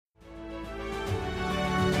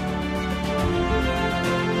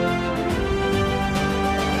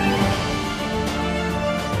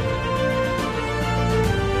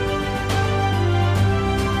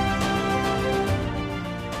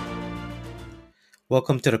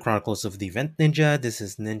Welcome to the Chronicles of the Event Ninja. This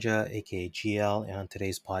is Ninja, aka GL, and on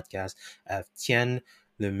today's podcast, I have Tien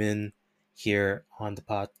Lumin here on the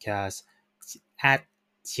podcast at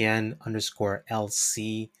Tien underscore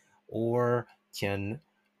LC or Tien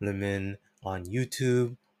Lumin on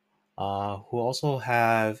YouTube, who also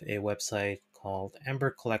have a website called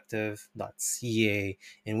ambercollective.ca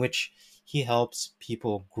in which he helps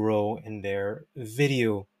people grow in their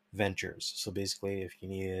video ventures. So basically, if you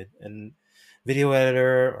need an video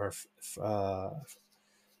editor or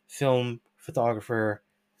film photographer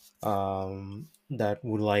that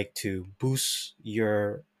would like to boost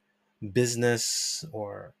your business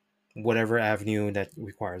or whatever avenue that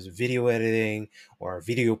requires video editing or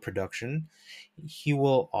video production, he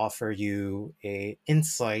will offer you a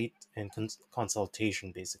insight and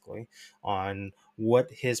consultation basically on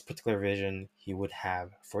what his particular vision he would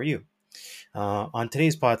have for you. On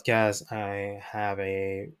today's podcast, I have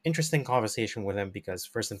a interesting conversation with him because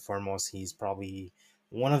first and foremost, he's probably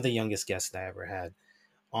one of the youngest guests that I ever had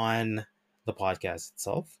on the podcast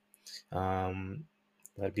itself.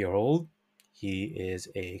 Let be old. He is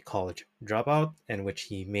a college dropout, in which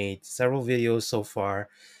he made several videos so far,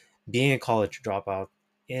 being a college dropout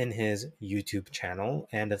in his YouTube channel.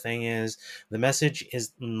 And the thing is, the message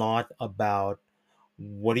is not about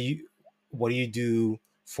what do you what do you do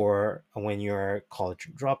for when you're a college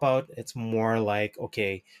dropout. It's more like,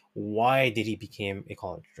 okay, why did he become a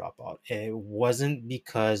college dropout? It wasn't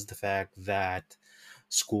because the fact that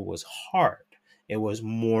school was hard. It was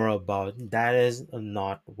more about that is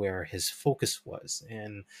not where his focus was.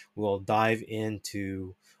 And we'll dive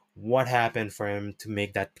into what happened for him to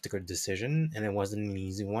make that particular decision. And it wasn't an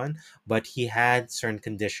easy one, but he had certain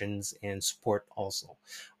conditions and support also.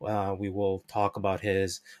 We will talk about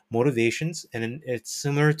his motivations, and it's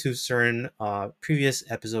similar to certain previous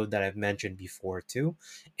episode that I've mentioned before too.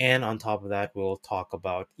 And on top of that, we'll talk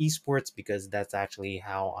about esports because that's actually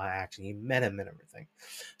how I actually met him and everything.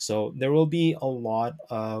 So there will be a lot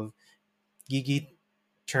of geeky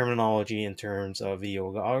terminology in terms of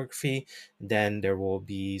videography. Then there will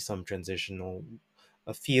be some transitional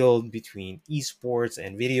a field between esports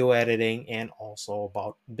and video editing and also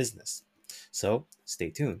about business. So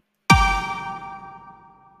stay tuned.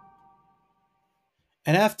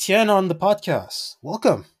 And I have Tien on the podcast.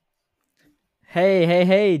 Welcome.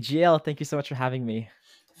 Hey, GL, thank you so much for having me.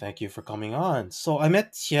 Thank you for coming on. So I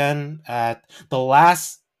met Tien at the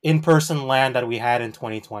last in-person LAN that we had in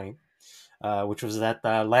 2020, which was at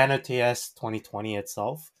the LAN OTS 2020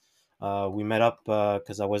 itself. We met up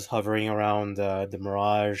because I was hovering around the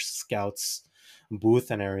Mirage Scouts booth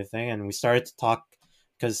and everything, and we started to talk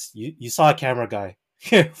because you saw a camera guy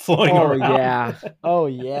floating Oh around. yeah, oh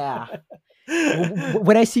yeah.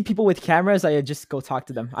 When I see people with cameras, I just go talk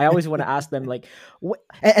to them. I always want to ask them like,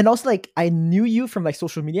 and also like I knew you from like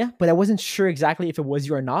social media, but I wasn't sure exactly if it was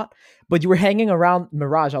you or not. But you were hanging around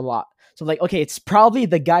Mirage a lot, so like okay, it's probably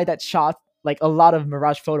the guy that shot like a lot of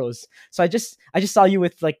Mirage photos. So I just saw you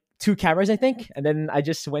with like two cameras, I think, and then I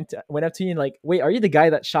just went up to you and like, wait, are you the guy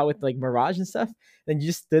that shot with like Mirage and stuff? Then you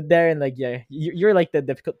just stood there and like, yeah, you're like the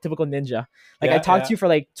typical ninja. Like I Yeah, talked yeah, to you for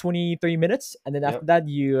like 23 minutes, and then after yep. that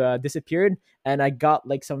you disappeared, and I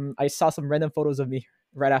saw some random photos of me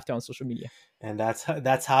right after on social media. And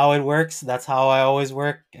that's how it works. That's how I always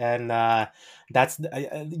work. And that's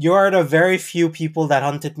you are the very few people that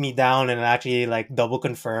hunted me down and actually like double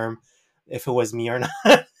confirm if it was me or not.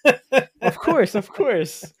 Of course,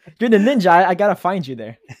 you're the ninja. I gotta find you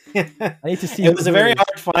there. I need to see It was a who it very is.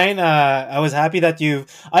 hard find. I was happy that you.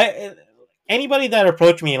 I anybody that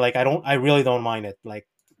approached me, like I really don't mind it. I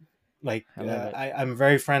love it. I'm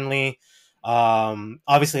very friendly.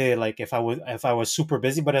 Obviously, like if I was super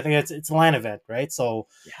busy, but I think it's a LAN event, right? So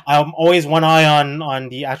Yeah. I'm always one eye on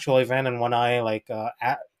the actual event and one eye like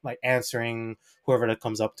answering whoever that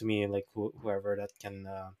comes up to me, like whoever that can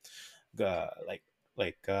like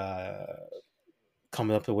like come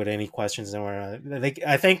up with any questions and whatnot. Like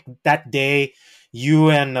I think that day, you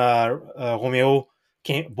and Romeo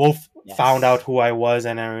came both found out Yes. who I was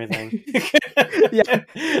and everything. Yeah.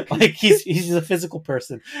 Like he's a physical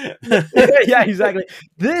person. Yeah. Yeah. Exactly.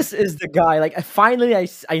 This is the guy. Like finally,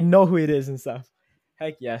 I know who it is and stuff.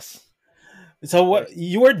 Heck yes. So Yes. what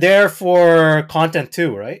you were there for content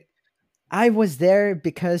too, right? I was there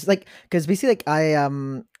because basically like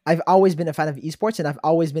I've always been a fan of esports, and I've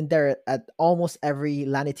always been there at almost every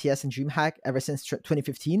LAN ATS and DreamHack ever since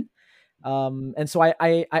 2015. And so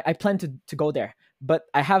I plan to go there, but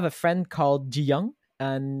I have a friend called Ji Young,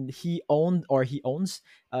 and he owns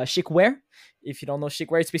Shickware. If you don't know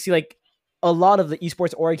Shickware, it's basically like a lot of the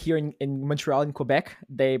esports org here in Montreal and Quebec.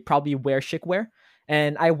 They probably wear Shickware,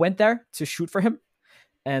 and I went there to shoot for him.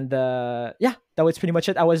 And yeah, that was pretty much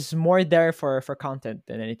it. I was more there for content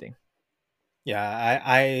than anything. Yeah,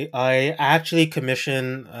 I actually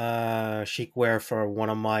commission Sheikwear for one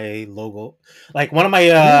of my logo, like one of my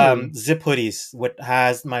Really? zip hoodies, what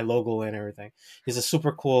has my logo and everything. He's a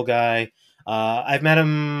super cool guy. I've met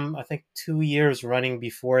him, I think, 2 years running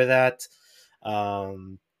before that.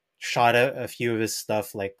 Um, Shot a few of his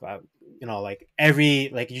stuff, like like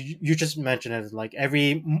every, like you just mentioned it, like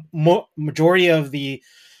every majority of the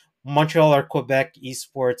Montreal or Quebec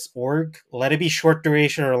esports org, let it be short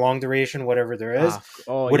duration or long duration, whatever there is,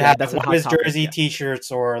 Oh would yeah, have that's a one of hot his topic. jersey, Yeah,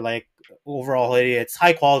 t-shirts, or like overall hoodie. It's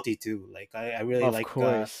high quality too. Like I really of like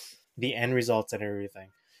course. the end results and everything.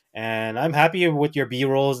 And I'm happy with your B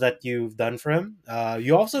rolls that you've done for him.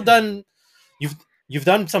 You also done you've you've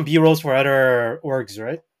done some B rolls for other orgs,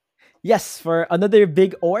 right? Yes, for another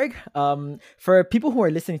big org. For people who are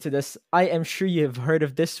listening to this, I am sure you have heard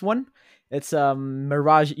of this one. It's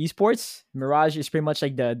Mirage Esports. Mirage is pretty much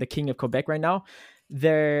like the king of Quebec right now.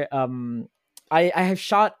 They're I have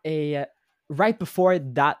shot a right before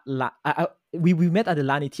that. We met at the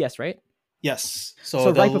LAN ETS, right? Yes. So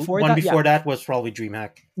So the right before one that, yeah, before that was probably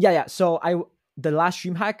DreamHack. yeah. So the last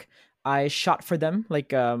DreamHack I shot for them.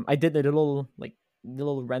 Like I did a little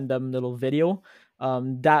random little video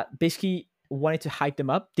that basically wanted to hype them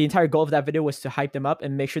up. The entire goal of that video was to hype them up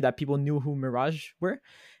and make sure that people knew who Mirage were.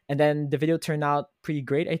 And then the video turned out pretty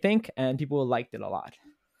great, I think, and people liked it a lot.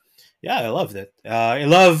 Yeah, I loved it. I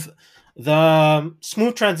love the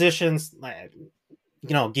smooth transitions. Like,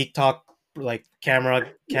 Geek Talk, like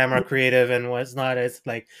camera creative and what's not. It's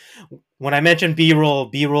like when I mentioned B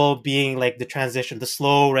roll being like the transition, the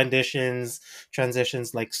slow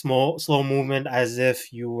transitions, like slow movement, as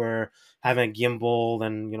if you were having a gimbal,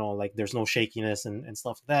 and like there's no shakiness and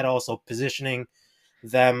stuff like that. Also positioning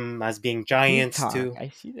them as being Geek giants Talk, too. I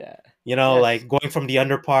see that. Like Yes. going from the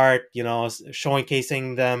underpart,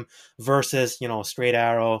 showcasing them versus, straight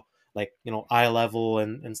arrow, like, eye level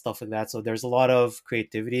and stuff like that. So there's a lot of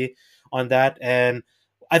creativity on that. And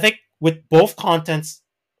I think with both contents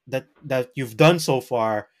that you've done so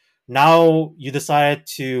far, now you decided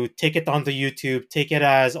to take it onto YouTube, take it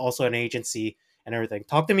as also an agency and everything.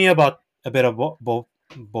 Talk to me about a bit of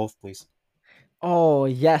both, please. Oh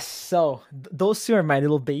yes. So those two are my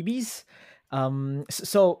little babies.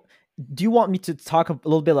 So do you want me to talk a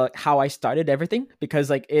little bit like how I started everything? Because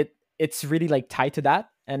like it's really like tied to that,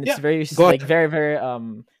 and it's Yeah, very go like ahead.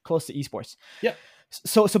 very close to esports. Yeah.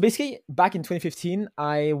 So basically, back in 2015,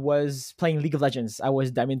 I was playing League of Legends. I was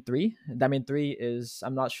Diamond 3. Diamond 3 is,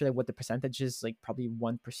 I'm not sure what the percentage is, like probably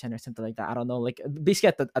 1% or something like that. I don't know. Like basically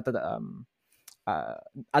uh,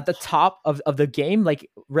 at the top of the game, like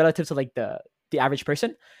relative to like the average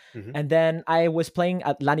person. Hmm. And then I was playing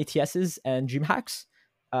at LAN ETSs and DreamHacks.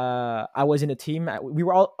 I was in a team. We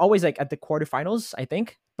were always like at the quarterfinals, I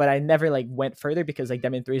think, but I never like went further because like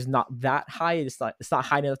Diamond 3 is not that high. It's not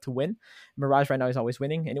high enough to win. Mirage right now is always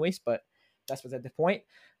winning, anyways. But that's what's at the point.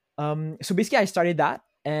 So basically, I started that,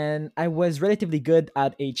 and I was relatively good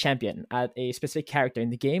at a champion, at a specific character in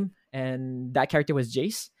the game, and that character was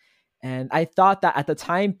Jace. And I thought that at the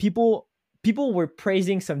time, people were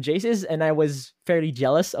praising some Jaces, and I was fairly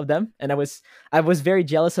jealous of them. And I was very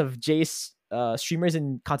jealous of Jace streamers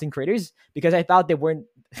and content creators because I thought they weren't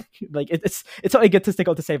like it's not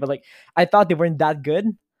egotistical to say, but like I thought they weren't that good.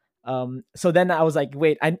 So then I was like,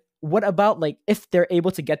 wait, I what about like if they're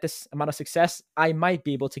able to get this amount of success, I might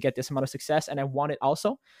be able to get this amount of success, and I want it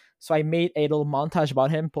also. So I made a little montage about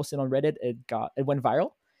him, posted on Reddit. It went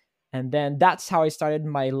viral, and then that's how I started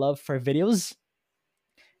my love for videos.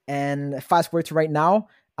 And fast forward to right now,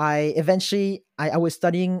 I was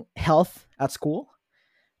studying health at school,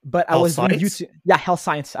 but I Health was doing science. YouTube. Yeah, health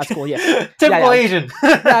science at school. Yes. Yeah, Typical yeah, Asian.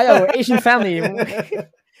 yeah. We're Asian family,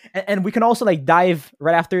 and we can also like dive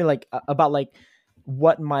right after like about like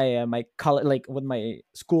what my color, like what my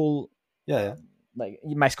school Yeah, like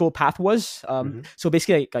my school path was. yeah. Hmm. So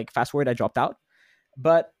basically, like fast forward, I dropped out,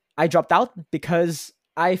 but I dropped out because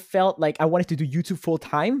I felt like I wanted to do YouTube full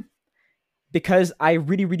time because I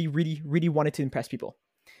really, really, really, really wanted to impress people.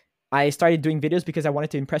 I started doing videos because I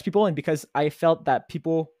wanted to impress people and because I felt that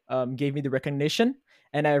people gave me the recognition,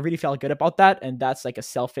 and I really felt good about that. And that's like a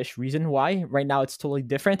selfish reason why. Right now, it's totally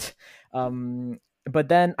different. But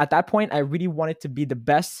then at that point, I really wanted to be the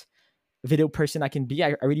best video person I can be.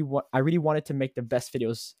 I really wanted to make the best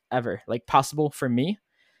videos ever, like possible for me.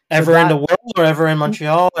 So Ever in the that world, or ever in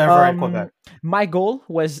Montreal, ever in Quebec? my goal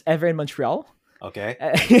was ever in Montreal. Okay.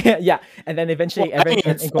 Yeah, and then Well, eventually I ever mean,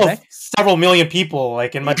 in it's still Quebec. several million people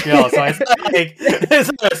like in Montreal, so it's not like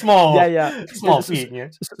it's not a Yeah, small yeah. small feat. Yeah.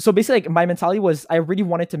 So basically, like, my mentality was I really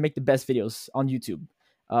wanted to make the best videos on YouTube.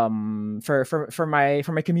 for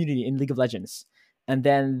my community in League of Legends. And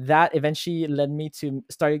then that eventually led me to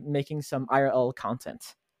start making some IRL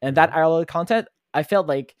content. And that Mhm. IRL content, I felt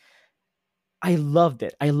like I loved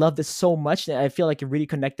it. I loved it so much that I feel like it really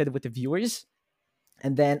connected with the viewers.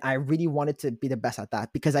 And then I really wanted to be the best at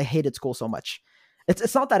that because I hated school so much.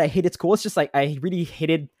 It's not that I hated school. It's just like I really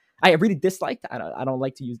disliked. I don't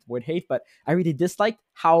like to use the word hate, but I really disliked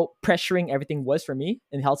how pressuring everything was for me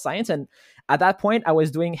in health science. And at that point, I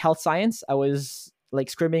was doing health science. I was like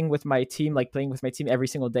scrimming with my team, like playing with my team every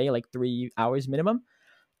single day, like 3 hours minimum.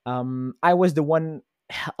 I was the one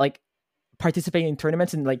like participating in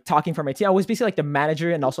tournaments and like talking for my team. I was basically like the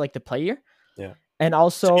manager and also like the player. Yeah. And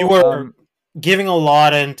So you also, were giving a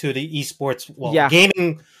lot into the esports, well, yeah,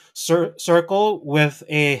 gaming circle with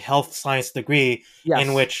a health science degree, in yes,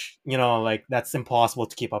 which like that's impossible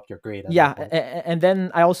to keep up your grade at yeah. that point. And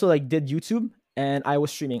then I also like did YouTube and I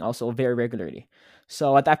was streaming also very regularly.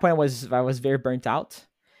 So at that point, I was very burnt out.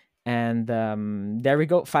 And there we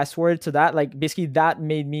go. Fast forward to that, like basically that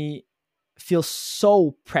made me feel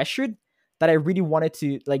so pressured that I really wanted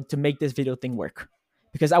to make this video thing work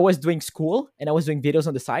because I was doing school and I was doing videos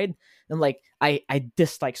on the side and like I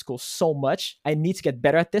dislike school so much. I need to get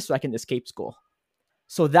better at this so I can escape school.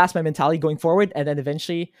 So that's my mentality going forward. And then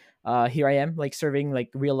eventually, here I am, like serving like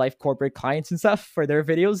real life corporate clients and stuff for their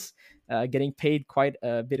videos, getting paid quite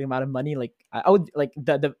a big amount of money. Like I would like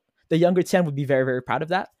the younger Tian would be very very proud of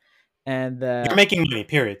that. And You're making money,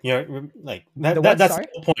 period. You're like the what? that's Sorry.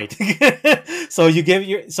 the whole point. So you give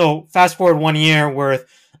your so fast forward 1 year worth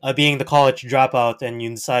being the college dropout, and you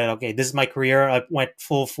decided, okay, this is my career. I went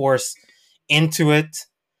full force into it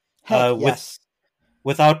Heck with yes.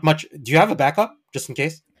 without much. Do you have a backup just in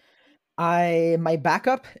case? I my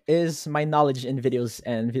backup is my knowledge in videos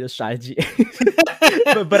and video strategy,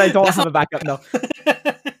 but I don't That's have not. a backup. No.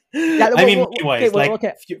 Yeah. I mean, money Okay. wise, Well. like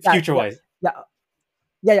Okay. Yeah. future Yeah. wise. Yeah.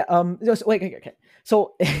 Yeah. Yeah. Wait. Okay. Okay.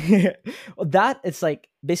 So that it's like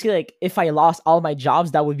basically like if I lost all my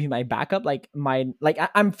jobs, that would be my backup. Like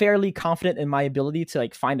I'm fairly confident in my ability to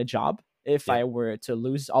like find a job if Yeah, I were to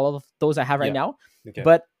lose all of those I have right yeah. now. Okay,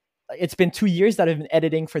 But it's been 2 years that I've been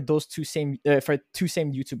editing for those two same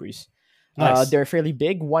YouTubers. nice, They're fairly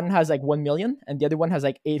big. One has like 1 million, and the other one has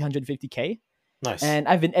like 850K. nice, And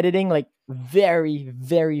I've been editing like very,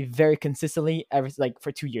 very, very consistently ever like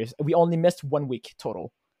for 2 years. We only missed 1 week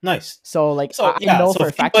total. nice. So like So I yeah, know so for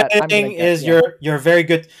a video fact that I'm gonna editing get is yeah. you're very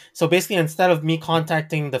good. So basically, instead of me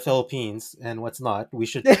contacting the Philippines and what's not, we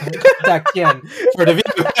should contact Yen for the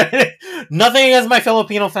video editing. Nothing against my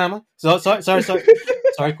Filipino family. So sorry,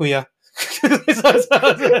 Kuya.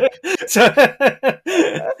 So,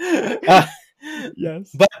 uh,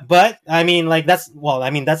 Yes. but I mean, like that's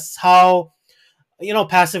how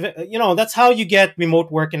passive, that's how you get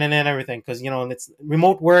remote work and everything, because it's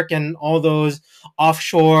remote work and all those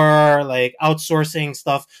offshore like outsourcing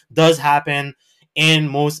stuff does happen in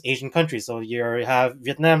most Asian countries. So you have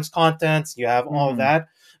Vietnam's contents, you have all of Mm-hmm. that,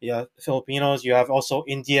 you have Filipinos, you have also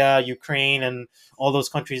India, Ukraine, and all those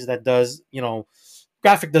countries that does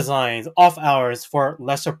graphic designs off hours for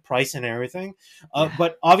lesser price and everything. Yeah.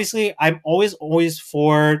 But obviously I'm always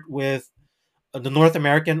forward with the North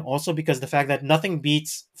American, also because the fact that nothing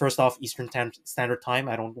beats, first off, Eastern Standard Time.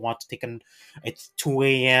 I don't want to take it's 2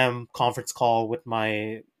 a.m. conference call with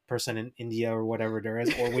my person in India or whatever there is,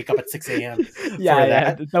 or wake up at 6 a.m. Yeah, for yeah.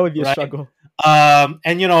 that, That would be a right? struggle. And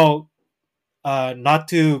not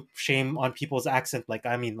to shame on people's accent. Like,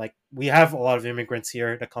 I mean, like, we have a lot of immigrants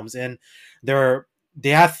here that comes in.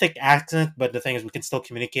 They have thick accent, but the thing is, we can still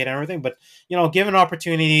communicate and everything. But given an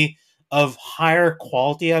opportunity of higher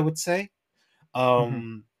quality, I would say, Mm-hmm.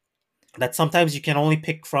 um, that sometimes you can only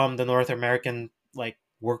pick from the North American like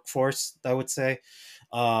workforce, I would say,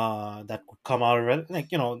 that would come out of it, like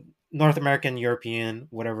North American, European,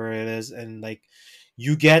 whatever it is, and like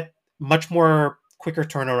you get much more quicker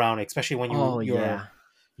turnaround, especially when Oh yeah.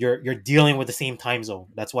 you're dealing with the same time zone.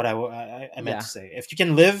 That's what I meant to Yeah. say. If you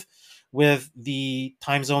can live with the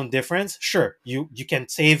time zone difference, sure, you can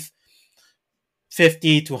save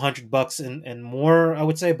 50 to 100 bucks and more, I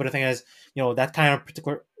would say. But the thing is, that kind of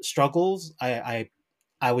particular struggles, I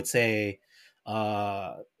would say,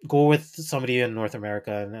 uh go with somebody in North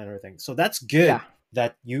America and everything. So that's Yeah. good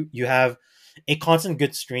that you have a constant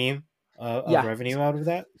good stream of Yeah. revenue out of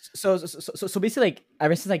that. So basically like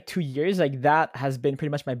ever since like 2 years, like that has been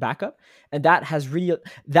pretty much my backup. And that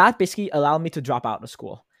basically allowed me to drop out of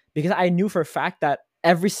school because I knew for a fact that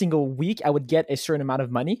every single week I would get a certain amount of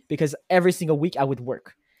money because every single week I would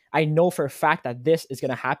work. I know for a fact that this is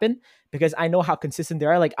gonna happen because I know how consistent they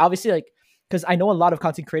are. Like obviously like because I know a lot of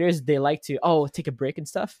content creators, they like to take a break and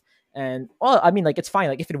stuff. And well, I mean, like it's fine.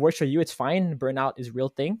 Like if it works for you, it's fine. Burnout is a real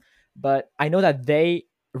thing, but I know that they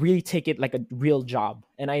really take it like a real job,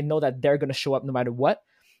 and I know that they're gonna show up no matter what.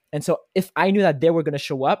 And so if I knew that they were gonna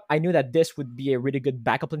show up, I knew that this would be a really good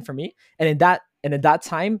backup plan for me. And in that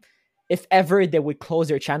time, if ever they would close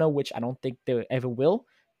their channel, which I don't think they ever will,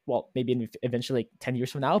 well, maybe eventually like 10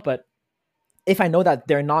 years from now, but if I know that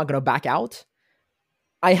they're not gonna back out,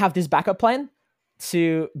 I have this backup plan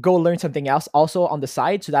to go learn something else also on the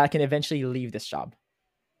side so that I can eventually leave this job.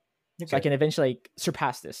 So I Okay. can eventually like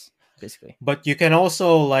surpass this, basically. But you can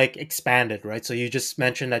also like expand it, right? So you just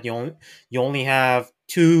mentioned that you only have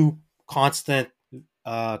two constant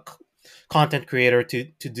uh content creator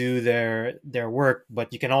to do their work,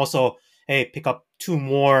 but you can also, hey, pick up two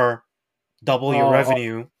more, double your Oh,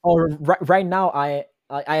 revenue. right now I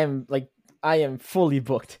am like I am fully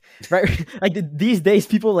booked. Right, like these days,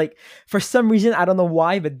 people like for some reason I don't know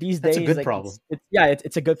why, but these That's a days good like problem. it's yeah,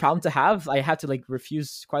 it's a good problem to have. I had to like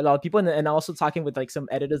refuse quite a lot of people, and also talking with like some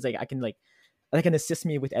editors, like I can like that can assist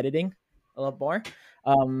me with editing a lot more.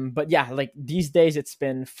 But yeah, like these days it's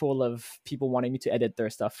been full of people wanting me to edit their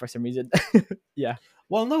stuff for some reason. Yeah.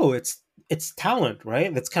 Well, no, it's talent,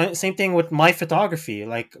 right? That's kind of same thing with my photography.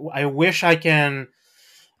 Like, I wish I can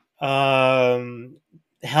um,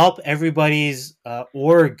 help everybody's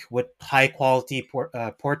org with high quality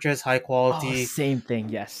portraits, high Oh, quality, same thing.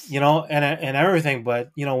 Yes. and everything.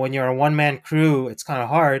 But when you're a one man crew, it's kind of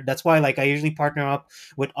hard. That's why, like, I usually partner up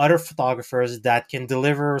with other photographers that can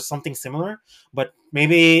deliver something similar, but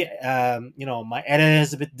maybe my edit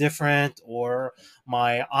is a bit different, or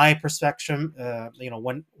my eye perspective.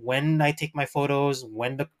 When I take my photos,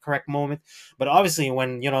 when the correct moment. But obviously,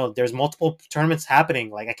 when there's multiple tournaments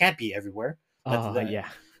happening, like I can't be everywhere. That's Oh the yeah.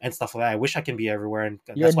 and stuff like that. I wish I can be everywhere, and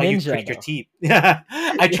You're a that's why you ninja create your though. team. Yeah,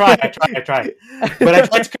 I try, but I try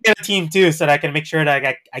to create a team too, so that I can make sure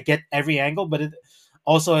that I get every angle. But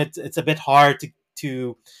also it's a bit hard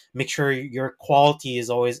to make sure your quality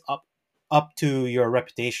is always up to your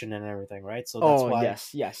reputation and everything, right? So that's Oh why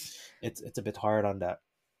yes, yes, it's a bit hard on that.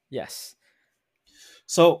 yes.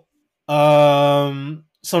 So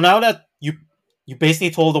so now that you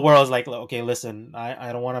basically told the world, like, okay, listen,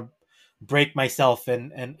 I don't want to break myself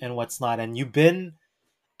and what's not, and you've been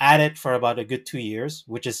at it for about a good 2 years,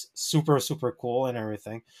 which is super, super cool and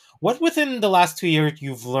everything. What within the last 2 years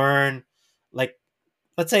you've learned, like,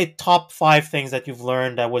 let's say top five things that you've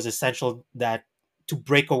learned that was essential that to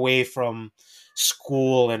break away from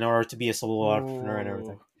school in order to be a solo entrepreneur and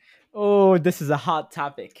everything? Oh, oh, this is a hot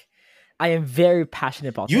topic. I am very passionate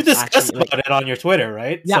about You this. discussed Actually, like about it on your Twitter,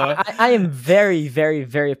 right? yeah, So I am very, very,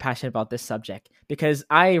 very passionate about this subject because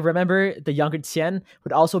I remember the younger Tien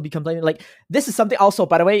would also be complaining. Like, this is something also,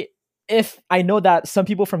 by the way, if I know that some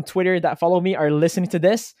people from Twitter that follow me are listening to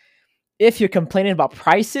this, if you're complaining about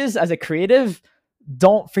prices as a creative,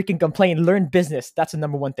 don't freaking complain. Learn business. That's the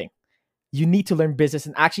number one thing. You need to learn business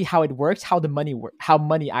and actually how it works, how money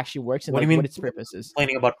actually works, and what do like you what mean its purpose is.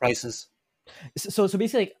 complaining about prices? So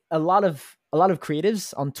basically like a lot of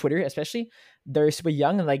creatives on Twitter especially, they're super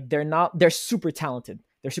young and like they're super talented.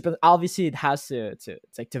 They're super obviously it has to it's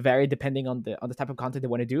like to vary depending on the type of content they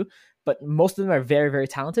want to do, but most of them are very, very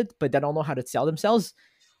talented, but they don't know how to sell themselves,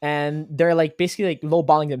 and they're like basically like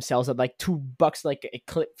lowballing themselves at like $2 like a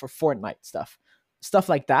clip for Fortnite stuff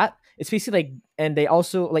like that. It's basically like, and they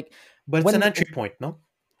also like But it's an when entry point, no?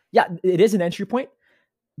 yeah, it is an entry point,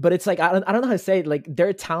 but it's like I don't know how to say it. Like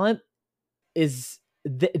their talent is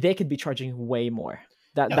they could be charging way more.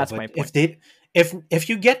 Yeah, That's but my point. if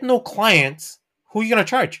you get no clients, who are you gonna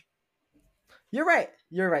charge? You're right.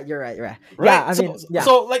 You're right. You're right. You're right. Yeah. Right? I So mean, yeah.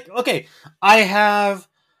 so like, okay,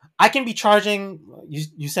 I can be charging,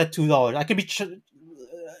 you said $2. I can be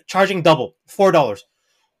charging double, $4.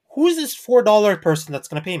 Who's this $4 person that's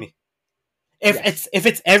gonna pay me? If Yes.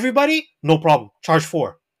 it's everybody, no problem. Charge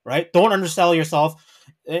four, right? Don't undersell yourself.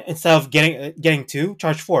 Instead of getting two,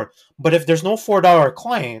 charge four. But if there's no $4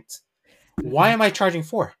 client, why am I charging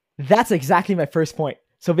four? That's exactly my first point.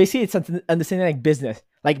 So basically, it's understanding like business,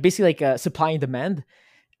 like basically like supply and demand.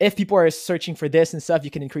 If people are searching for this and stuff,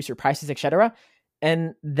 you can increase your prices, etc.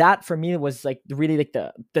 And that for me was like really like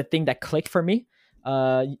the thing that clicked for me.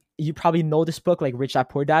 You probably know this book, like Rich Dad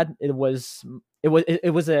Poor Dad.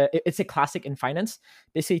 It's a classic in finance,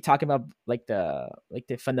 basically talking about like the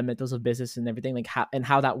fundamentals of business and everything, like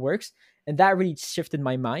how that works. And that really shifted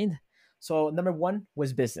my mind. So number one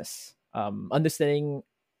was business, understanding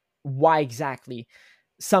why exactly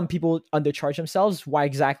some people undercharge themselves, why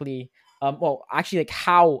exactly well actually like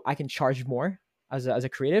how I can charge more as a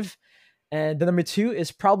creative. And the number two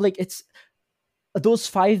is probably like it's those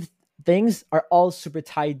five things are all super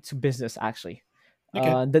tied to business actually.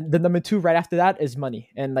 Okay. The number two right after that is money,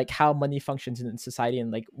 and like how money functions in society, and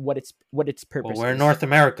like what its Well, purpose we're in is. North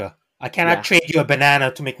America. I cannot Yeah. trade you a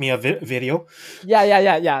banana to make me a video.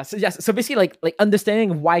 Yeah. So yes, so basically, like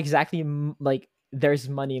understanding why exactly like there's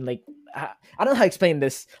money. Like I don't know how to explain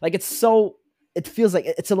this. Like it feels like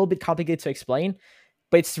it's a little bit complicated to explain,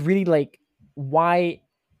 but it's really like why.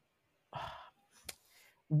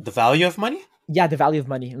 The value of money? Yeah, the value of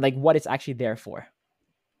money, like what it's actually there for.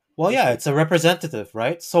 Well, yeah, Basically, it's a representative,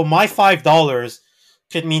 right? So my $5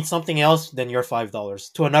 could mean something else than your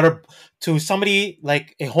 $5 to another, to somebody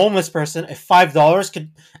like a homeless person. A $5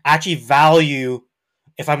 could actually value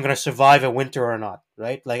if I'm gonna survive a winter or not,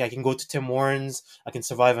 right? Like I can go to Tim Hortons, I can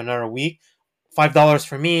survive another week. $5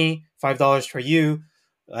 for me, $5 for you.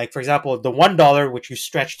 Like for example, the $1 which you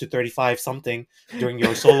stretch to 35 something during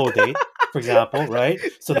your solo date, for example, right?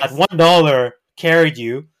 So that yes, $1 carried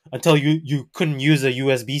you until you couldn't use a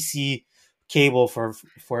USB C cable for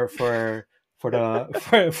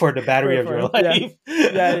the battery of your yeah, life.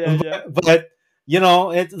 yeah. But you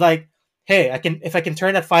know, it's like, hey, I can, if I can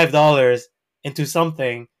turn that $5 into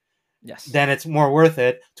something, Yes, then it's more worth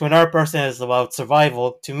it. To another person, it's about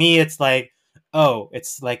survival. To me, it's like, oh,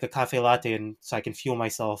 it's like a cafe latte, and so I can fuel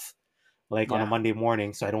myself like on a yeah, Monday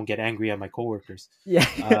morning, so I don't get angry at my coworkers. yeah.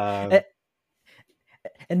 Um,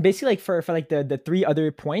 And basically, like for like the three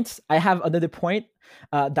other points, I have another point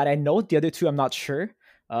that I know. The other two, I'm not sure,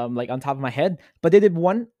 like on top of my head. But the other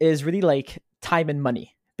one is really like time and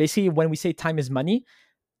money. Basically, when we say time is money,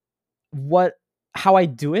 what how I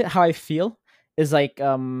do it, how I feel is like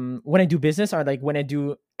when I do business, or like when I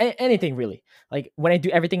do anything really. Like when I do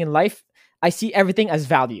everything in life, I see everything as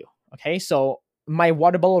value. Okay, so my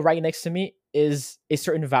water bottle right next to me is a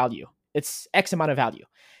certain value. It's X amount of value.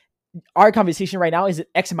 Our conversation right now is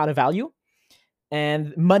X amount of value,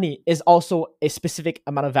 and money is also a specific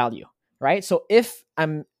amount of value, right? So if I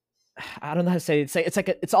don't know how to say it.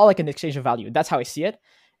 It's all like an exchange of value. That's how I see it.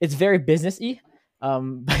 It's very businessy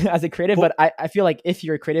as a creative, but I feel like if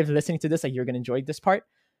you're a creative listening to this, like you're gonna enjoy this part.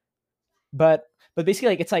 But basically,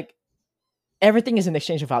 like it's like everything is an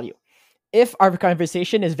exchange of value. If our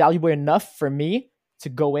conversation is valuable enough for me to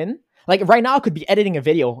go in, like right now I could be editing a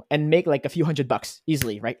video and make like a few $100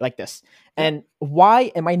 easily, right? Like this. yeah, And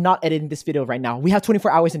why am I not editing this video right now? We have 24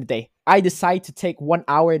 hours in a day. I decide to take 1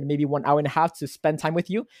 hour, maybe 1 hour and a half to spend time with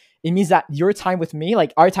you. It means that your time with me,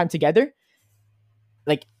 like our time together,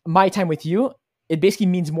 like my time with you, it basically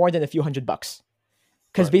means more than a few $100.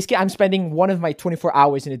 Because right, basically I'm spending one of my 24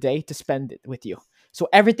 hours in a day to spend it with you. So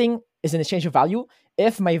everything is an exchange of value.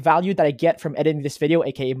 If my value that I get from editing this video,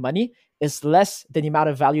 aka money, is less than the amount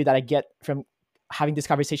of value that I get from having this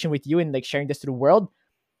conversation with you and like sharing this to the world,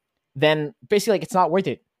 then basically like it's not worth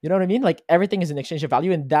it. You know what I mean? Like everything is an exchange of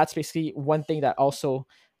value, and that's basically one thing that also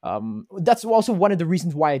that's also one of the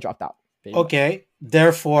reasons why I dropped out, pretty much. okay.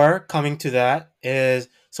 Therefore, coming to that is,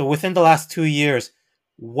 so within the last 2 years,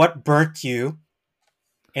 what burnt you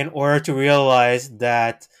in order to realize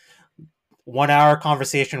that 1 hour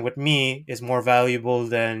conversation with me is more valuable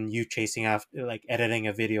than you chasing after like editing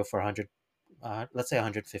a video for 100, let's say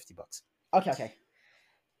 $150. Okay.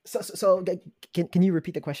 So can you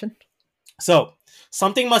repeat the question? So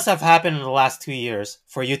something must have happened in the last 2 years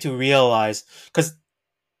for you to realize, because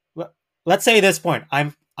let's say at this point,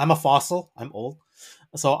 I'm a fossil, I'm old,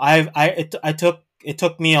 so it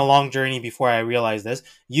took me a long journey before I realized this.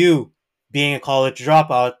 You being a college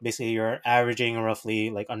dropout, basically you're averaging roughly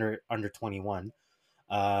like under 21.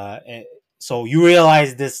 Uh, so you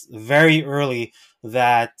realize this very early,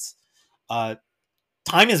 that uh,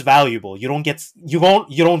 time is valuable. You don't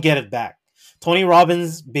get it back. Tony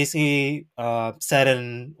Robbins basically said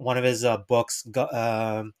in one of his books,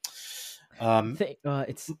 um,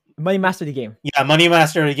 It's Money Master the Game. yeah, Money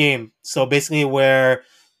Master of the Game. So basically, where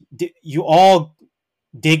you all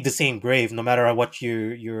dig the same grave, no matter what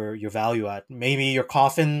your value at. Maybe your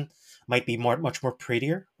coffin might be much more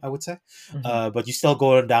prettier, I would say, Hmm. but you still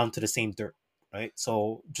go down to the same dirt, right?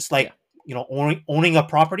 So just Yeah, like, owning a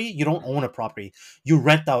property, you don't own a property, you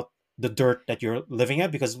rent out the dirt that you're living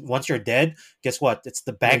at, because once you're dead, guess what? It's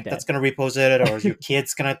the you're bank that's dead. gonna repose it, or your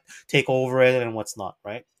kid's gonna take over it, and what's not,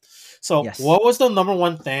 right? So, Yes. what was the number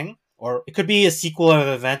one thing, or it could be a sequel of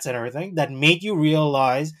events and everything, that made you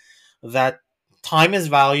realize that time is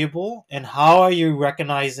valuable, and how are you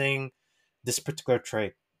recognizing this particular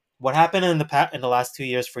trait? What happened in the last 2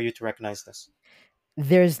 years for you to recognize this?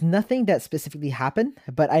 There's nothing that specifically happened,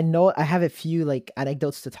 but I know I have a few like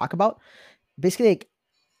anecdotes to talk about. Basically, like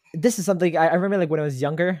this is something I remember like when I was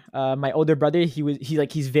younger. My older brother,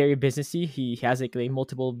 he's very businessy. He has like a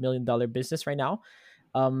multiple $1 million business right now.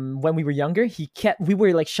 when we were younger, we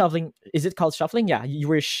were like shoveling. Is it called shuffling? Yeah, you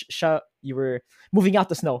were you were moving out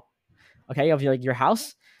the snow, okay, of your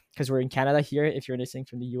house, because we're in Canada here. If you're listening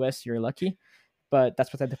from the US, you're lucky, but that's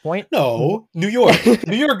beside the point. No, New York.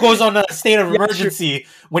 New York goes on a state of Yeah, true. emergency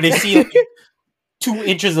when they see like 2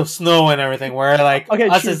 inches of snow and everything. Where like Okay,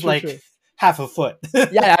 us true, is true, like true. half a foot.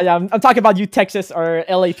 Yeah. I'm talking about you, Texas or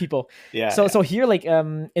LA people. Yeah. So here, like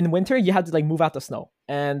in winter, you have to like move out the snow,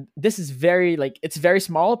 and this is very like it's very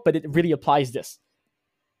small, but it really applies this.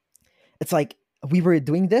 It's like we were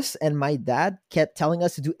doing this, and my dad kept telling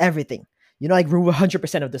us to do everything. Like remove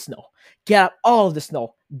 100% of the snow, get out all of the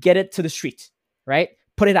snow, get it to the street, right?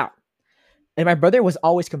 Put it out. And my brother was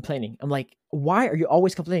always complaining. I'm like, why are you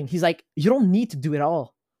always complaining? He's like, you don't need to do it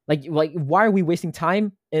all. Like why are we wasting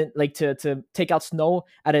time in like to take out snow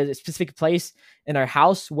at a specific place in our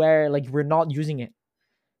house where like we're not using it?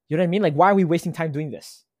 You know what I mean? Like, why are we wasting time doing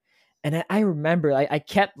this? And I remember I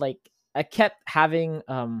kept having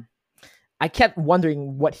I kept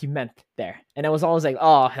wondering what he meant there. And I was always like,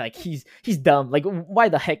 oh, like he's dumb. Like, why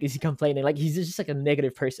the heck is he complaining? Like, he's just like a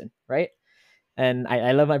negative person, right? And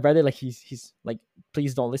I love my brother. Like, he's like,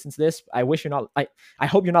 please don't listen to this. I wish you're not. I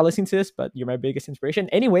hope you're not listening to this, but you're my biggest inspiration.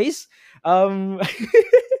 Anyways,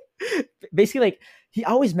 basically, like he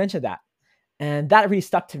always mentioned that, and that really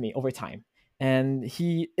stuck to me over time. And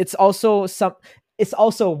it's also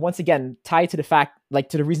once again tied to the fact, like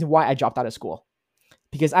to the reason why I dropped out of school,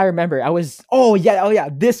 because I remember oh yeah,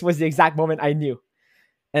 this was the exact moment I knew,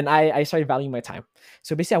 and I started valuing my time.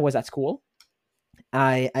 So basically, I was at school.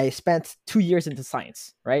 I spent 2 years into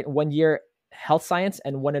science, right? 1 year health science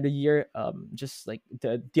and 1 other year just like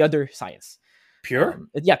the other science. Pure?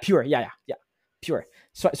 Yeah, pure. Yeah, pure.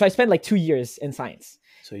 So I spent like 2 years in science.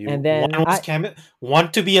 So you and then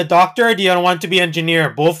want to be a doctor? Do you want to be an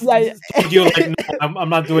engineer? Both told you like, no, I'm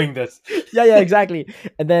not doing this. Yeah, exactly.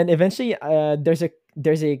 And then eventually,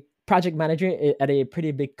 there's a project manager at a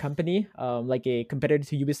pretty big company, like a competitor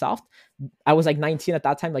to Ubisoft. I was like 19 at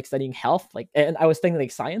that time, like studying health, like, and I was studying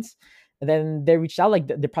like science. And then they reached out, like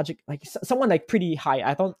the project, like someone like pretty high.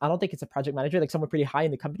 I don't think it's a project manager, like someone pretty high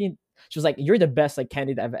in the company. She was like, "You're the best like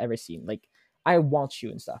candidate I've ever seen. Like, I want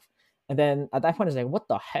you and stuff." And then at that point, I was like, "What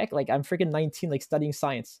the heck? Like, I'm freaking 19, like studying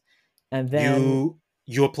science." And then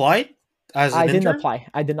you applied as an intern? didn't apply.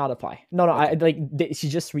 I did not apply. No. Okay. She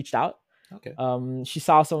just reached out. Okay. She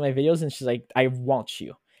saw some of my videos and she's like, "I want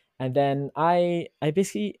you." And then I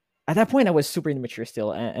basically, at that point I was super immature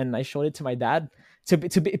still, and I showed it to my dad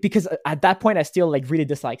because at that point I still like really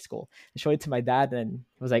disliked school. I showed it to my dad and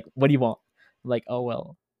he was like, "What do you want?" I'm like, "Oh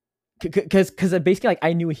well," because basically like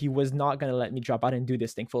I knew he was not gonna let me drop out and do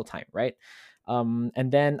this thing full time, right?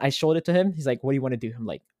 And then I showed it to him. He's like, "What do you want to do?" I'm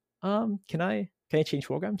like, can I change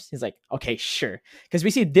programs?" He's like, "Okay, sure." Because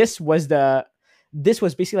basically this was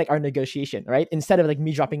basically like our negotiation, right? Instead of like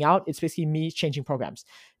me dropping out, it's basically me changing programs.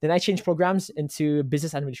 Then I changed programs into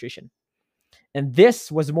business administration. And this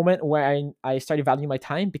was the moment where I started valuing my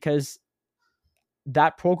time, because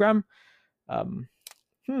that program, I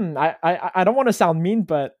don't want to sound mean,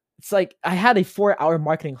 but it's like I had a 4-hour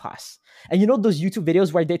marketing class. And you know those YouTube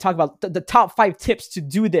videos where they talk about the top 5 tips to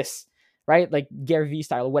do this, right? Like Gary Vee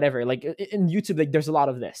style or whatever. Like in YouTube, like there's a lot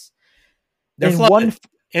of this.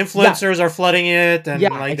 Influencers are flooding it, and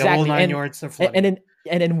like exactly. The whole 9 yards are flooding.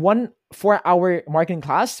 And in one 4-hour marketing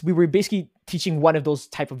class, we were basically teaching one of those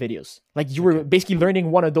type of videos. Like you were basically learning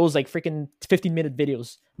one of those like freaking 15-minute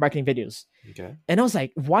videos, marketing videos. Okay. And I was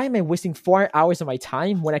like, why am I wasting 4 hours of my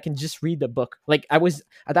time when I can just read the book? Like at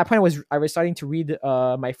that point I was starting to read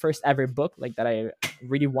my first ever book, like that I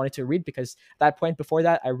really wanted to read, because at that point before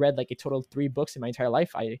that I read like a total of 3 books in my entire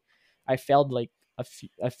life. I failed like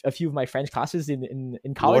a few of my French classes in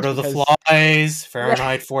college. Lord of the Flies,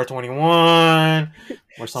 Fahrenheit 421,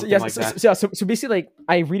 or something like that. So basically, like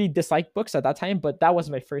I really disliked books at that time, but that was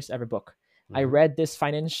my first ever book. Mm-hmm. I read this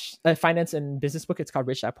finance and business book. It's called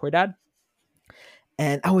Rich Dad Poor Dad,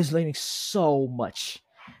 and I was learning so much.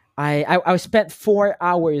 I spent 4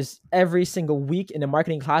 hours every single week in a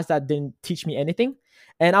marketing class that didn't teach me anything,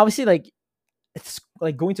 and obviously, like, it's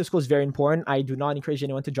like going to school is very important. I do not encourage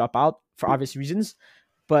anyone to drop out for obvious reasons,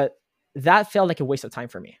 but that felt like a waste of time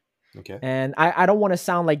for me. Okay. And I don't want to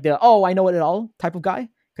sound like I know it all type of guy,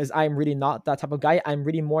 because I'm really not that type of guy. I'm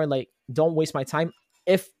really more like, don't waste my time.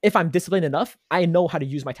 If I'm disciplined enough, I know how to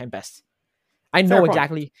use my time best. I know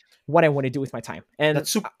exactly what I want to do with my time. And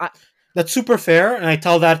that's super fair, and I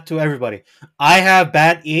tell that to everybody. I have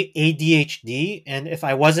bad ADHD, and if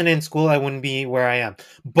I wasn't in school, I wouldn't be where I am.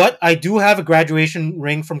 But I do have a graduation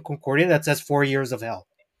ring from Concordia that says 4 years of hell.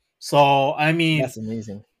 So I mean, That's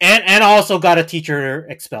amazing. and also got a teacher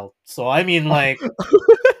expelled. So I mean, like,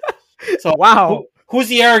 so Wow. who's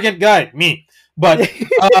the arrogant guy? Me. But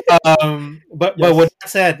but with Yes. that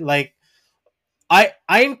said, like, I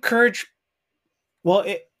encourage. Well,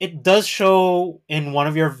 it does show in one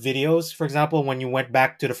of your videos, for example, when you went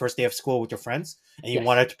back to the first day of school with your friends and you Yes.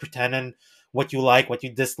 wanted to pretend and what you like, what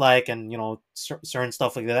you dislike, and certain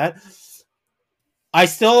stuff like that. I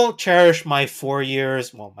still cherish my 4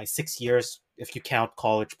 years, well, my 6 years if you count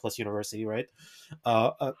college plus university, right?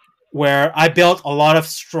 Uh, uh, where I built a lot of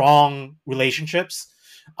strong relationships.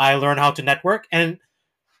 I learned how to network, and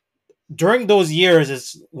during those years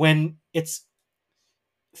is when it's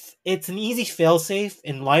an easy failsafe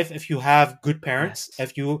in life if you have good parents, Yes.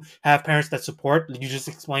 if you have parents that support. You just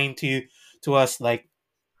explained to us, like,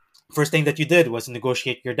 first thing that you did was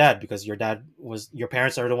negotiate your dad, because your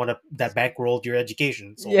parents are the one that bankrolled your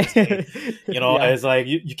education, so to Yeah. say. Yeah. It's like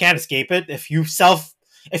you can't escape it if you self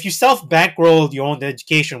bankrolled your own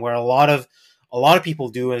education, where a lot of people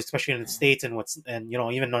do, especially in the states, and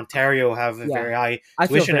even Ontario have a Yeah. very high I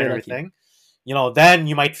feel tuition and very lucky. everything. Then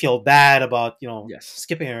you might feel bad about Yes.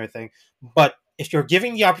 skipping everything. But if you're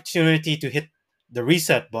giving the opportunity to hit the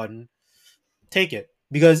reset button, take it,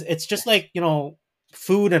 because it's just Yes. like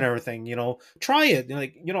food and everything. Try it.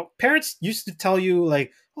 Like, parents used to tell you,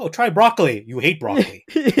 like, oh, try broccoli. You hate broccoli.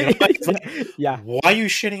 It's like, Yeah. why are you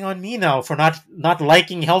shitting on me now for not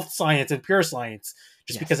liking health science and pure science,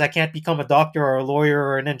 just because Yes. I can't become a doctor or a lawyer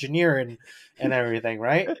or an engineer and everything,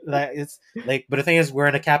 right? Like, it's like, but the thing is, we're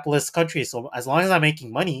in a capitalist country, so as long as I'm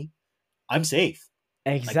making money, I'm safe.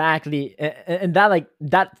 Like, Exactly. And that, like,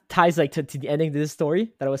 that ties like to the ending of this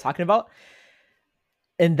story that I was talking about.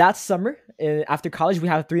 In that summer, after college, we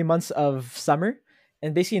have 3 months of summer.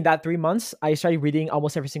 And basically, in that 3 months, I started reading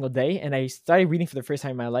almost every single day. And I started reading for the first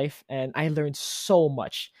time in my life. And I learned so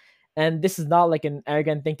much. And this is not like an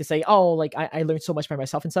arrogant thing to say, oh, like I learned so much by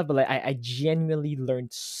myself and stuff, but like I genuinely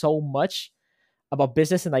learned so much about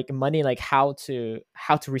business and like money and like how to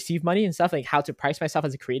receive money and stuff, like how to price myself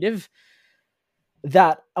as a creative,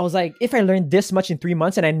 that I was like, if I learned this much in 3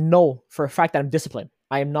 months, and I know for a fact that I'm disciplined,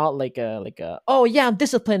 I am not like a oh yeah, I'm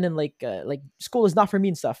disciplined and like school is not for me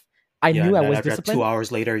and stuff. I yeah, knew and I then was after that, two disciplined.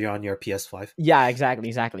 hours later, you're on your PS5. Yeah,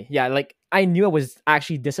 exactly. Yeah, like I knew I was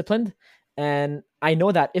actually disciplined, and I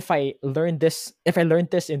know that if I learned this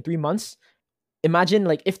in 3 months, imagine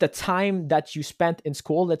like if the time that you spent in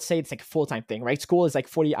school, let's say it's like a full-time thing, right? School is like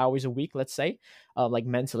 40 hours a week, let's say, like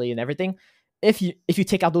mentally and everything. If you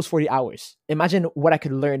take out those 40 hours, imagine what I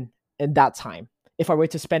could learn in that time if I were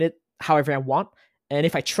to spend it however I want. And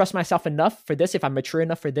if I trust myself enough for this, if I'm mature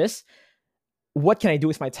enough for this, what can I do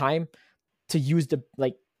with my time to use the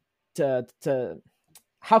like to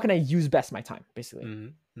how can I use best my time, basically.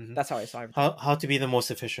 Mm-hmm. Mm-hmm. That's how I saw everything. How to be the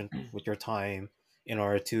most efficient with your time in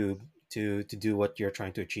order to do what you're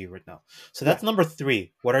trying to achieve right now. So Yeah. that's number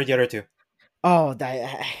three. What are the other two? Oh,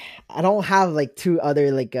 I don't have like two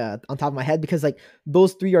other like on top of my head, because like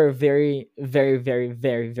those three are very, very, very,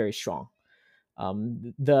 very, very strong.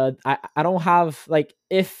 The I don't have like,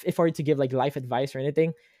 if I were to give like life advice or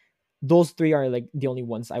anything, those three are like the only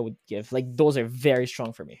ones I would give. Like those are very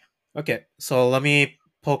strong for me. Okay, so let me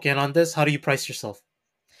poke in on this. How do you price yourself?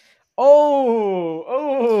 If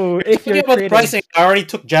Talking you're about the creative, pricing, I already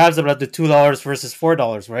took jabs about the $2 versus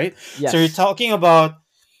 $4, right? So you're yes. talking about,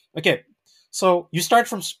 okay. So you start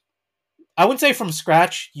from, I wouldn't say from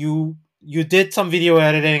scratch. You did some video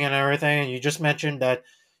editing and everything, and you just mentioned that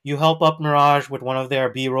you help up Mirage with one of their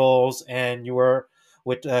B rolls, and you were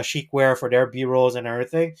with Chicware for their B rolls and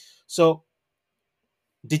everything. So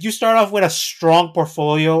did you start off with a strong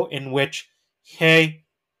portfolio in which, hey,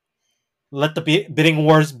 let the bidding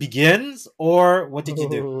wars begins, or what did you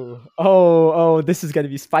do? This is gonna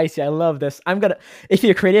be spicy. I love this. If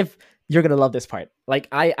you're creative, you're gonna love this part. Like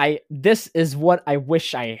this is what I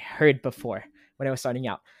wish I heard before when I was starting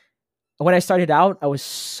out. When I started out, I was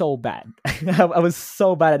so bad. I was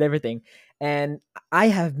so bad at everything. And I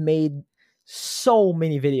have made so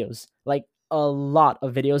many videos, like a lot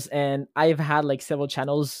of videos. And I've had like several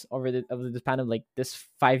channels over the span of like this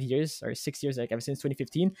 5 years or 6 years, like ever since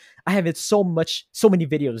 2015. I have made so many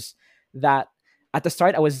videos that at the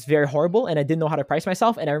start I was very horrible and I didn't know how to price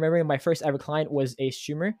myself. And I remember my first ever client was a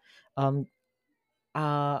streamer. Um,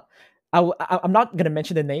 uh, I'm not gonna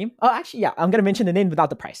mention the name. Oh, actually, yeah, I'm gonna mention the name without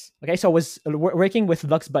the price. Okay, so I was working with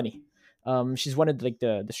Lux Bunny. She's one of like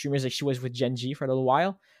the streamers. Like she was with Gen G for a little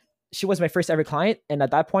while. She was my first ever client, and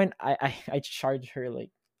at that point, I charged her like,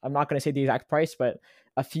 I'm not gonna say the exact price, but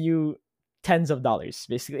a few tens of dollars,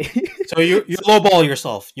 basically. So you lowball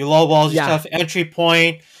yourself. You lowball Yeah, yourself. Entry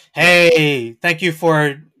point. Hey, thank you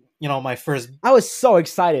for my first. I was so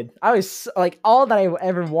excited. I was like, all that I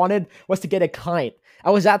ever wanted was to get a client.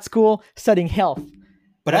 I was at school studying health,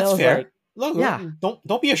 But and I that's was like, fair. Look, yeah,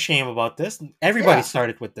 don't be ashamed about this. Everybody yeah,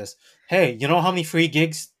 started with this. Hey, you know how many free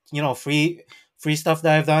gigs, free stuff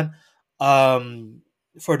that I've done. Um,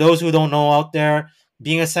 for those who don't know out there,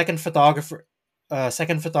 being a second photographer,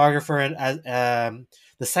 and as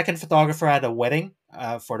the second photographer at a wedding,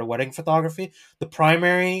 for the wedding photography, the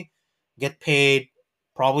primary get paid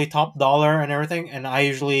probably top dollar and everything, and I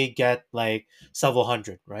usually get like several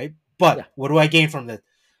hundred, right? yeah. But what do I gain from that?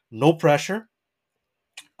 No pressure,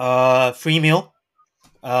 free meal,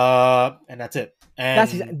 and that's it.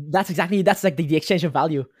 And That's like the exchange of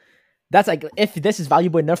value. That's like, if this is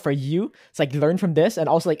valuable enough for you, it's like learn from this and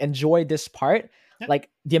also like enjoy this part. yeah, Like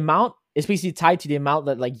the amount is basically tied to the amount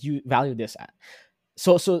that like you value this at.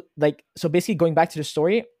 So basically going back to the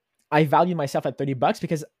story, I value myself at $30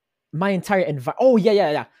 because my entire environment. Oh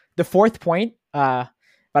yeah. The fourth point.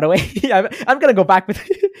 By the way, I'm gonna go back with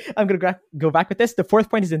I'm gonna go back with this. The fourth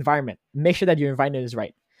point is environment. Make sure that your environment is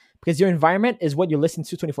right, because your environment is what you listen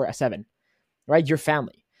to 24/7, right? Your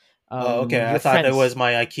family, oh, okay. I your thought it friends. was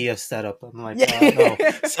my IKEA setup. I'm like, no.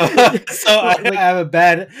 Yeah. So, so I Like, have a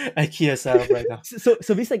bad IKEA setup right now. so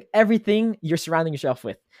basically like everything you're surrounding yourself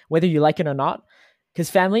with, whether you like it or not. Because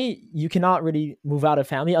family, you cannot really move out of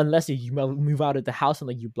family unless you move out of the house and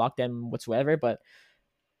like you block them whatsoever. But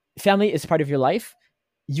family is part of your life.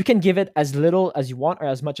 You can give it as little as you want or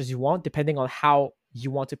as much as you want, depending on how you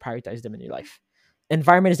want to prioritize them in your life.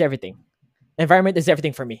 Environment is everything. Environment is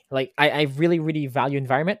everything for me. Like I really, really value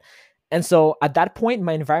environment. And so at that point,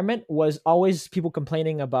 my environment was always people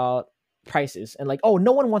complaining about prices and like, oh,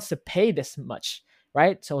 no one wants to pay this much.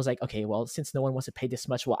 Right. So I was like, okay, well, since no one wants to pay this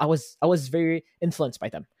much, well, I was very influenced by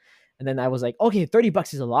them. And then I was like, okay,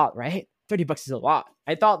 $30 is a lot, right? $30 is a lot.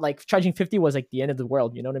 I thought like charging 50 was like the end of the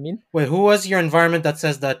world. You know what I mean? Wait, who was your environment that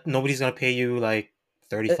says that nobody's gonna pay you like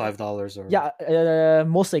Uh, $35 or yeah.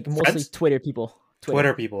 Mostly friends? Twitter people.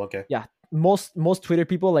 Twitter people, okay. Yeah. Most Twitter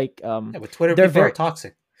people like Yeah, but Twitter they're people are very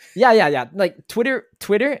toxic. yeah. Like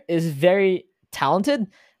Twitter is very talented,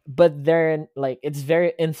 but they're like it's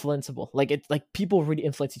very influenceable. Like it's like people really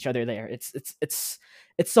influence each other there. It's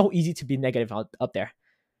so easy to be negative out there.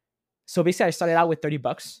 So basically, I started out with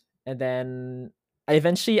 $30, and then I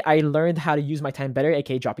learned how to use my time better,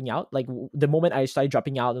 aka dropping out. Like the moment I started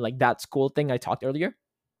dropping out, and like that school thing I talked earlier,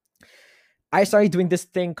 I started doing this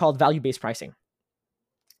thing called value based pricing.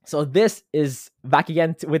 So this is back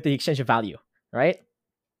again with the exchange of value, right?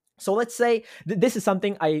 So let's say this is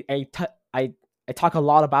something I talk a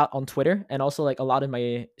lot about on Twitter and also like a lot in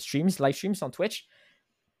my live streams on Twitch.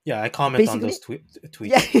 Yeah, I comment on Basically, those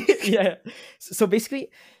yeah, tweets. yeah. So basically,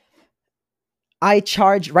 I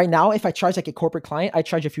charge right now. If I charge like a corporate client, I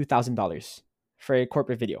charge a few $1,000s for a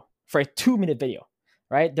corporate video, for a 2-minute video.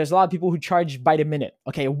 Right? There's a lot of people who charge by the minute.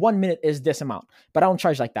 Okay, 1 minute is this amount, but I don't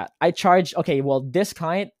charge like that. I charge, okay, well, this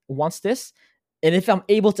client wants this, and if I'm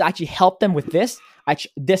able to actually help them with this,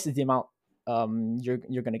 this is the amount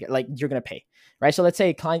you're gonna get, like you're gonna pay, right? So let's say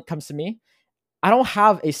a client comes to me, I don't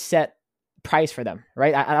have a set price for them,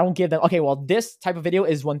 right? I don't give them, okay, well, this type of video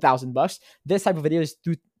is $1,000. This type of video is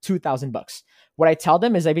 $2,000. What I tell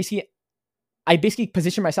them is I basically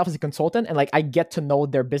position myself as a consultant, and like I get to know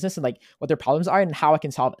their business and like what their problems are and how I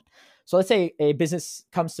can solve it. So let's say a business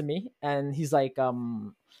comes to me and he's like,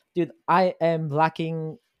 dude, I am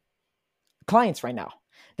lacking clients right now.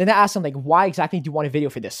 Then I ask them like, why exactly do you want a video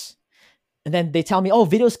for this? And then they tell me, oh,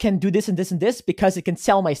 videos can do this and this and this because it can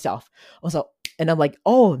sell myself. Also, and I'm like,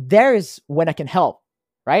 oh, there's when I can help,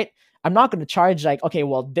 right? I'm not going to charge like, okay,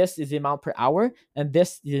 well, this is the amount per hour and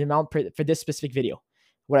this is the amount for this specific video.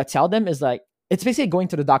 What I tell them is like, it's basically going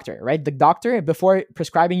to the doctor, right? The doctor, before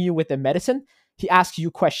prescribing you with the medicine, he asks you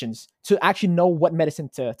questions to actually know what medicine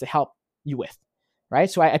to help you with, right?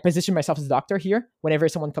 So I position myself as a doctor here whenever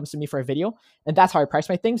someone comes to me for a video. And that's how I price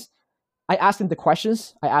my things. I ask them the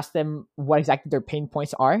questions. I ask them what exactly their pain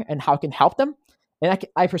points are and how I can help them. And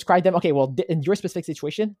I prescribe them, okay, well, in your specific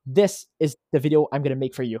situation, this is the video I'm going to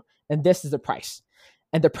make for you. And this is the price.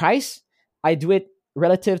 And the price, I do it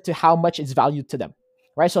relative to how much it's valued to them,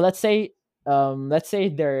 right? So let's say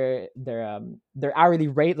their hourly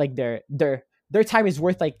rate, like their time is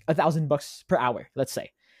worth like $1,000 per hour, let's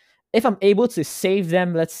say. If I'm able to save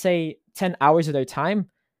them, let's say 10 hours of their time,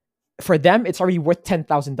 for them, it's already worth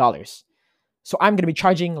 $10,000. So I'm going to be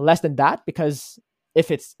charging less than that because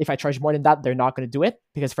if I charge more than that, they're not going to do it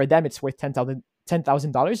because for them it's worth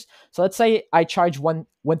 $10,000. So let's say I charge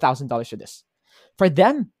 $1,000 for this. For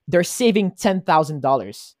them, they're saving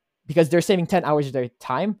 $10,000 because they're saving 10 hours of their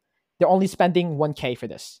time. They're only spending $1,000 for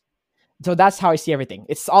this. So that's how I see everything.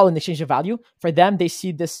 It's all an exchange of value. For them, they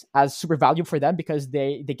see this as super valuable for them because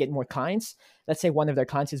they get more clients. Let's say one of their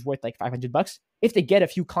clients is worth like $500. If they get a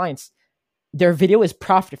few clients, their video is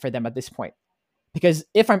profit for them at this point. Because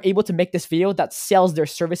if I'm able to make this video that sells their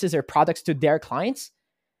services or products to their clients,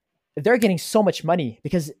 they're getting so much money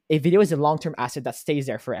because a video is a long-term asset that stays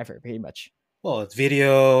there forever, pretty much. Well, it's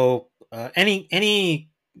video, any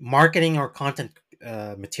marketing or content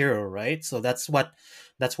material, right? So that's where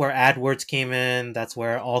AdWords came in. That's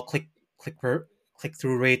where all click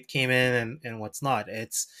through rate came in, and what's not.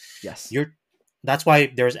 It's Yes. you're That's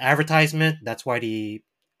why there's advertisement. That's why the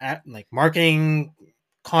like marketing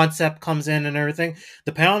concept comes in and everything.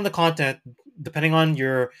 Depending on the content, depending on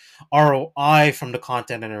your ROI from the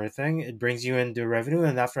content and everything, it brings you into revenue,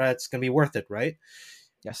 and after that, it's gonna be worth it, right?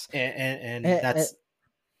 Yes. And Eh,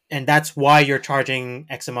 eh, that's why you're charging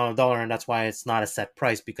X amount of dollar, and that's why it's not a set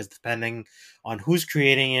price, because depending on who's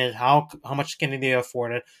creating it, how much can they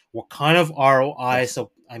afford it, what kind of ROI. yes.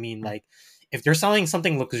 So I mean, like, if they're selling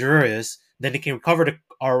something luxurious, then they can recover the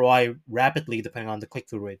ROI rapidly depending on the click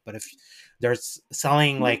through rate. But if they're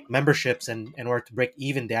selling like memberships, and in order to break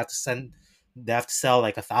even, they have to sell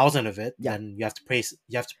like 1,000 of it, Yeah. then you have to price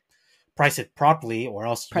it properly, or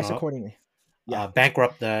else Price accordingly. Yeah.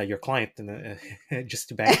 bankrupt your client, and just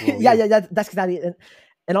to bankroll Yeah, you. yeah, that's exactly it.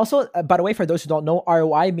 And also, by the way, for those who don't know,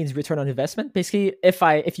 ROI means return on investment. Basically,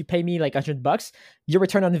 if you pay me like $100, your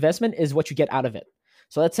return on investment is what you get out of it.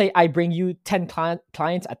 So let's say I bring you 10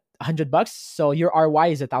 clients at $100, so your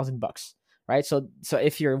ROI is $1,000, right? So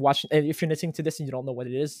if you're watching, if you're listening to this and you don't know what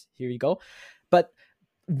it is, here you go. But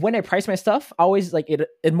when I price my stuff, I always like it.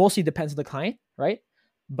 It mostly depends on the client, right?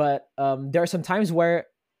 But there are some times where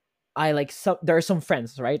I like there are some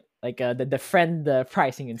friends, right? Like the friend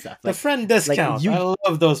pricing and stuff. The friend discount. You, I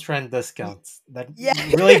love those friend discounts. That yeah.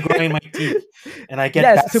 really grind my teeth, and I get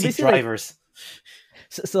Yes. So backseat basically, like, drivers.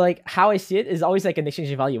 so like how I see it is always like an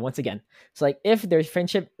exchange of value. Once again, so like if there's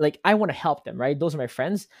friendship, like I want to help them, right? Those are my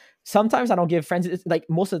friends. Sometimes I don't give friends. It's like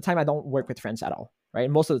most of the time I don't work with friends at all, right?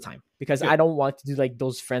 Most of the time because Good. I don't want to do like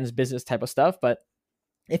those friends business type of stuff. But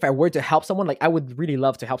if I were to help someone, like I would really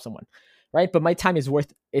love to help someone, right? But my time is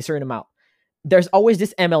worth a certain amount. There's always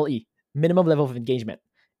this MLE, minimum level of engagement.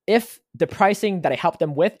 If the pricing that I help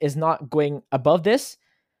them with is not going above this,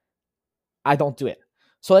 I don't do it.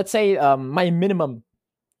 So let's say my minimum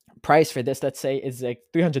price for this, let's say, is like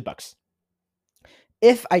 $300.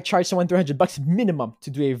 If I charge someone $300 minimum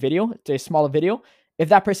to do a video, to a smaller video, if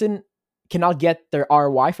that person cannot get their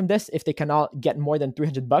ROI from this, if they cannot get more than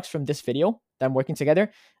 $300 from this video that I'm working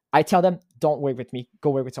together, I tell them, don't work with me,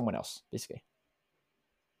 go work with someone else, basically.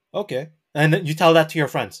 Okay, and you tell that to your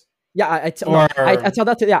friends. Yeah, I tell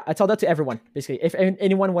that to I tell that to everyone basically. If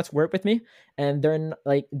anyone wants to work with me and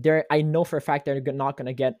I know for a fact they're not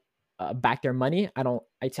gonna get back their money,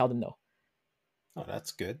 I tell them no. Oh,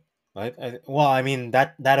 that's good. Well, I mean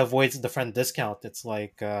that avoids the friend discount. It's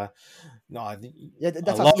like, no, I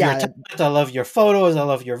love your talent, I love your photos, I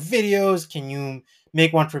love your videos. Can you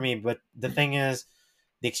make one for me? But the thing is,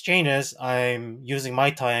 the exchange is I'm using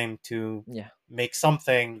my time to make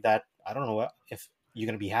something that I don't know if you're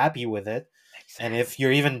gonna be happy with it, and if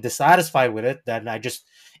you're even dissatisfied with it, then I just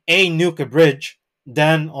nuke a bridge,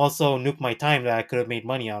 then also nuke my time that I could have made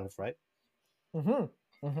money out of, right?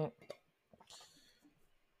 Mm-hmm. Mm-hmm.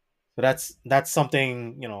 So that's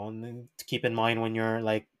something, to keep in mind when you're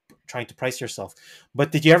like trying to price yourself.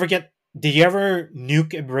 But did you ever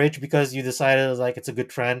nuke a bridge because you decided like it's a good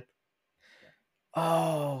trend?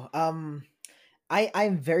 Oh,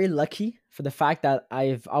 I'm very lucky for the fact that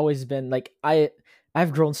I've always been like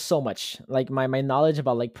I've grown so much. Like my knowledge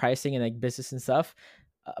about like pricing and like business and stuff,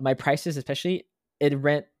 my prices especially, it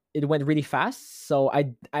went really fast. So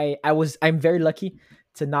I'm very lucky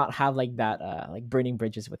to not have like that like burning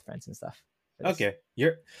bridges with friends and stuff. Okay,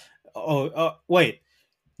 wait.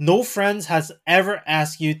 No friends has ever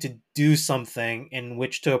asked you to do something in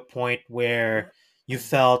which to a point where you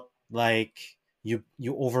felt like you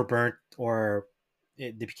overburnt, or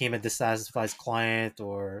it became a dissatisfied client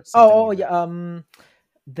or something. Oh yeah.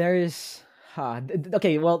 There's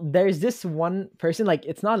okay. Well, there's this one person. Like,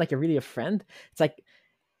 it's not like a friend. It's like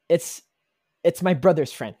it's my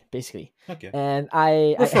brother's friend basically. Okay. And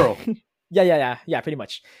referral. Yeah, pretty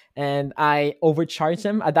much. And I overcharged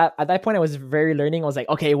him at that point. I was very learning. I was like,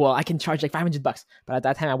 okay, well, I can charge like $500, but at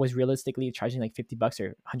that time I was realistically charging like $50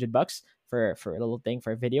 or $100 for a little thing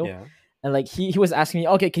for a video. Yeah. And like he was asking me,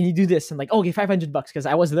 okay, can you do this? I'm like, okay, $500, because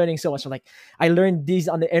I was learning so much. I'm like, I learned these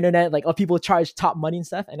on the internet, like, people charge top money and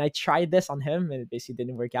stuff. And I tried this on him, and it basically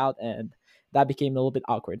didn't work out, and that became a little bit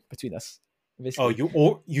awkward between us. Basically.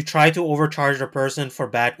 Oh, you tried to overcharge a person for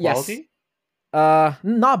bad quality?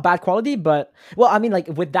 Not bad quality, but well, I mean, like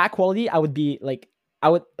with that quality, I would be like, I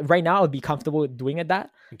would right now I would be comfortable doing it that.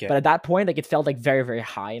 Okay. But at that point, like it felt like very very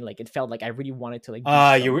high, and like it felt like I really wanted to like do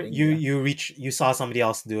something. Yeah, You saw somebody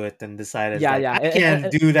else do it and decided yeah, like yeah, I can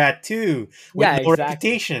do that too with yeah, no exactly.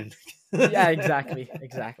 reputation. Yeah, exactly,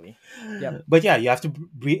 exactly. Yep. But yeah, you have to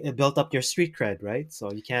build up your street cred, right?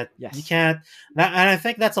 So you Yes. can't, and I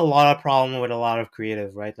think that's a lot of problem with a lot of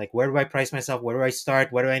creative, right? Like, where do I price myself? Where do I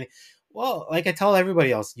start? Where do I? Well, like I tell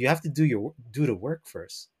everybody else, you have to do the work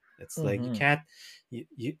first. It's like you Hmm. can't,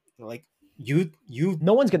 you like you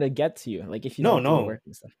No one's gonna get to you like if you no, don't do the no. work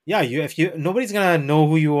and stuff. Yeah, you if you nobody's gonna know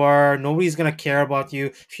who you are, nobody's gonna care about you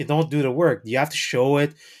if you don't do the work. You have to show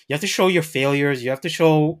it. You have to show your failures. You have to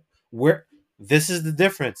show where this is the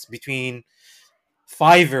difference between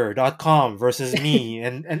Fiverr.com versus me,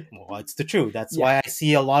 and well, it's the truth. That's Yeah. why I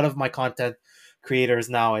see a lot of my content creators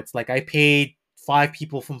now. It's like I paid 5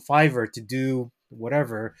 people from Fiverr to do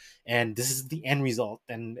whatever, and this is the end result,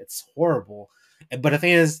 and it's horrible. But the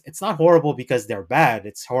thing is, it's not horrible because they're bad.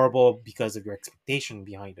 It's horrible because of your expectation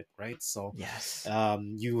behind it, right? So, Yes.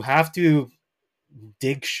 you have to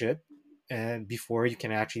dig shit and before you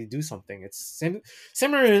can actually do something. It's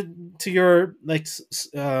similar to your like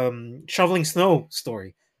shoveling snow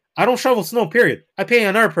story. I don't shovel snow, period. I pay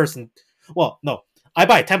another person. Well, no, I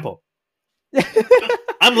buy tempo.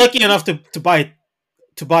 I'm lucky enough to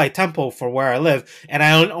buy tempo for where I live, and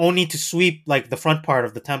I only need to sweep like the front part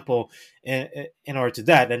of the tempo in order to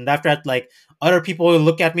that. And after that, like other people will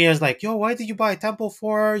look at me as like, "Yo, why did you buy tempo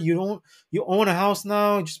for? You own a house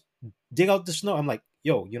now? Just dig out the snow." I'm like,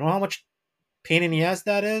 "Yo, you know how much pain in the ass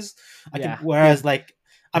that is?" I can. Yeah. Yeah. Whereas like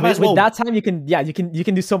I might With as with well. that time, you can, yeah, you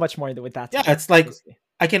can do so much more with that Yeah, time. it's like Basically.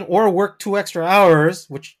 I can or work 2 extra hours,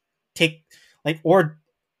 which take like or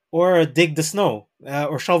dig the snow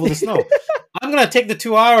or shovel the snow. I'm gonna take the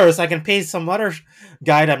 2 hours. I can pay some other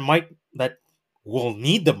guy that will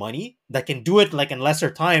need the money that can do it like in lesser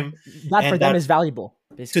time, That for and them that is valuable.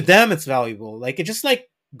 to Basically. them it's valuable. Like it's just like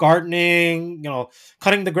gardening,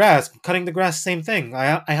 cutting the grass. Cutting the grass, same thing.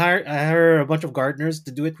 I hire a bunch of gardeners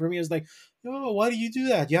to do it for me. It's like, yo, why do you do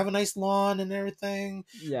that? You have a nice lawn and everything.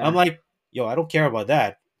 I'm Yeah. like, yo, I don't care about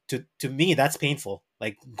that. To me, that's painful.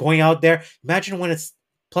 Like going out there. Imagine when it's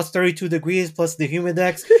plus 32 degrees plus the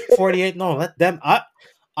humidex 48. No, let them.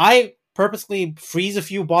 I purposely freeze a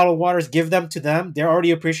few bottled waters, give them to them. They're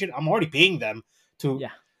already appreciated. I'm already paying them to. Yeah.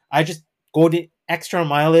 I just go the extra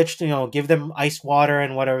mileage to give them ice water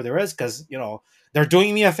and whatever there is because they're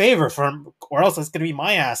doing me a favor from, or else it's gonna be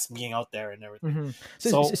my ass being out there and everything. Hmm.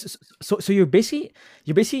 So, so, So so, so you're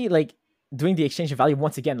basically like doing the exchange of value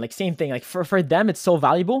once again. Like same thing. Like for them, it's so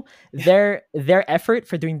valuable. yeah, Their effort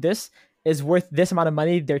for doing this is worth this amount of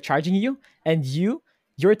money they're charging you, and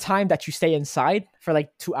your time that you stay inside for like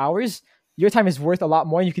 2 hours, your time is worth a lot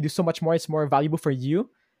more. And you can do so much more. It's more valuable for you.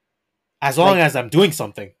 as long Like as I'm doing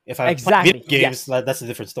something, if I'm playing video exactly. games, Yes. that's a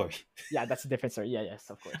different story. Yeah, that's a different story. Yeah. Yes.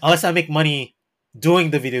 Of course. Unless I make money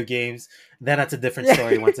doing the video games, then that's a different Yeah.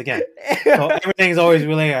 story once again. So everything is always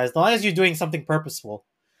related. As long as you're doing something purposeful,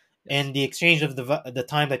 Yes. and the exchange of the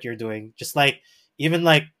time that you're doing, just like even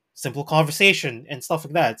like simple conversation and stuff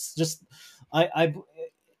like that. It's just I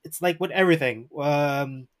it's like with everything.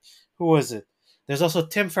 Who was it? There's also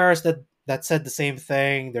Tim Ferriss that said the same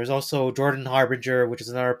thing. There's also Jordan Harbinger, which is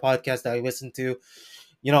another podcast that I listen to.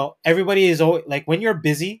 Everybody is always like when you're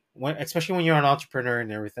busy, especially when you're an entrepreneur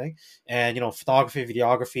and everything, and photography,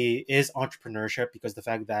 videography is entrepreneurship because the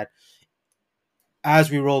fact that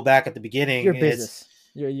as we roll back at the beginning, Your it's business.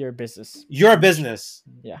 Your business. your Pretty much. business.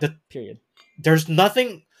 Yeah. The Period. There's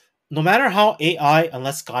nothing, no matter how AI,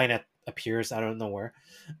 unless Skynet appears out of nowhere,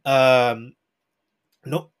 um,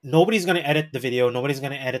 nobody's gonna edit the video. Nobody's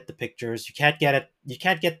gonna edit the pictures. You can't get it. You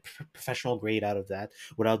can't get professional grade out of that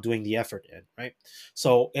without doing the effort in, right?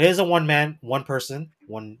 So it is a one man, one person,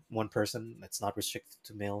 one person. That's not restricted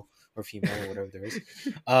to male or female or whatever there is,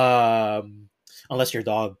 unless your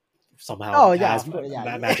dog somehow Oh yeah, has of course.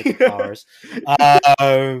 Yeah. magical powers.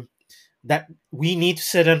 Uh, that we need to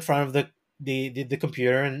sit in front of the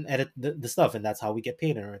computer and edit the stuff, and that's how we get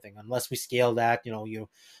paid and everything. Unless we scale that, you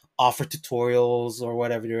offer tutorials or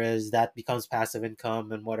whatever there is, that becomes passive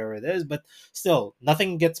income and whatever it is. But still,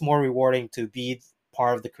 nothing gets more rewarding to be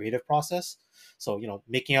part of the creative process. So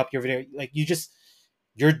making up your video, like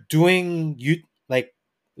you're doing like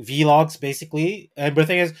vlogs basically, and but the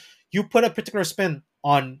thing is, you put a particular spin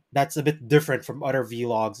on that's a bit different from other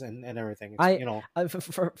vlogs and everything. It's I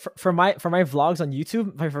for my vlogs on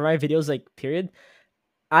YouTube, for my videos, like period.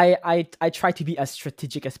 I try to be as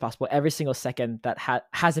strategic as possible. Every single second that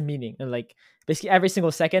has a meaning, and like basically every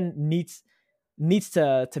single second needs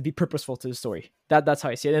to be purposeful to the story. That's how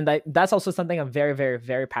I see it, and that's also something I'm very, very,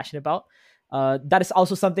 very passionate about. That is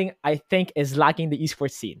also something I think is lacking the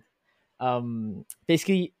esports scene.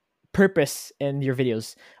 Basically, purpose in your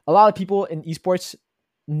videos. A lot of people in esports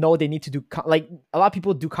know they need to do like a lot of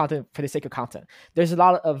people do content for the sake of content. There's a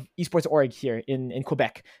lot of esports org here in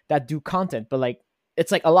Quebec that do content, but like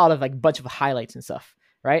it's like a lot of like bunch of highlights and stuff,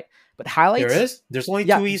 right? But highlights, There's only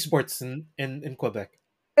yeah. two esports in Quebec.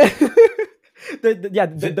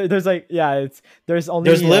 There's like there's only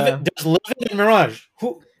there's Living and Mirage.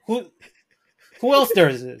 Who else there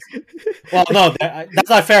is this? Well, no, that's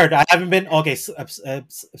not fair. I haven't been okay.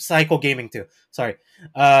 Psycho Gaming too. Sorry.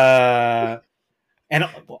 And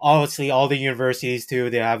obviously all the universities too.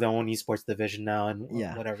 They have their own esports division now, and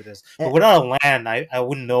Yeah. whatever it is. But without a LAN, I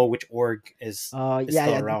wouldn't know which org is still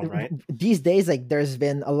around, right? These days, like there's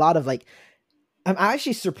been a lot of like. I'm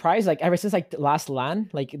actually surprised. Like ever since like the last LAN,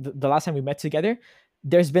 like the last time we met together,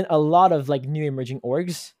 there's been a lot of like new emerging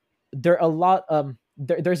orgs. There are a lot.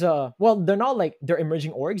 There's a they're not like they're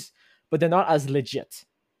emerging orgs, but they're not as legit,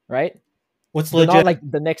 right? What's They're legit? not like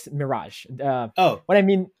the next Mirage. Oh, what I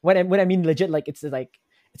mean when I mean legit, like it's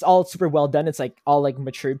all super well done. It's like all like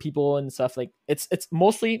mature people and stuff. Like it's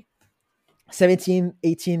mostly 17,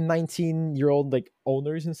 18, 19-year-old like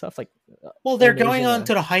owners and stuff. Like well, they're going on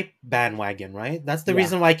to the hype bandwagon, right? That's the Yeah.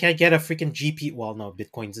 reason why I can't get a freaking GP. Well, no,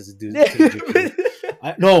 Bitcoins is due to the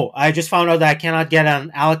GP. No, I just found out that I cannot get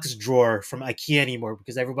an Alex drawer from IKEA anymore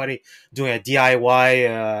because everybody doing a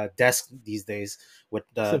DIY desk these days with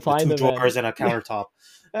the Supply two and demand. drawers and a countertop.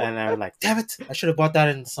 And I'm like, damn it, I should have bought that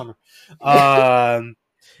in the summer.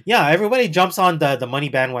 Yeah, everybody jumps on the money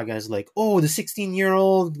bandwagon. It's like, oh, the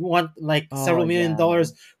 16-year-old want like several million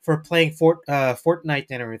dollars for playing Fortnite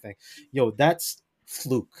and everything. Yo, that's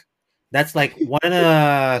fluke. That's like one in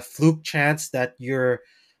a fluke chance that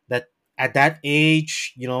that at that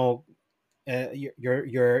age, you know,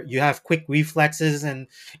 you have quick reflexes and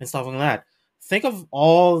stuff like that. Think of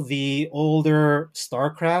all the older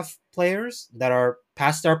StarCraft players that are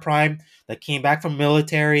past their prime, that came back from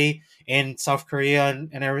military in South Korea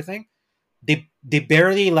and everything. They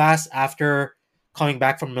barely last after coming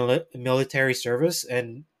back from military service,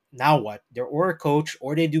 and now what? They're or a coach,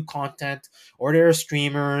 or they do content, or they're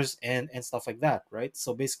streamers and stuff like that, right?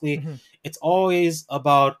 So basically, it's always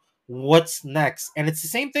about what's next, and it's the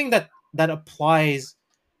same thing that applies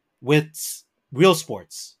with real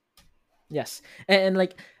sports. Yes, and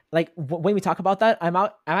like when we talk about that, I'm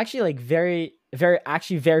actually like very, very,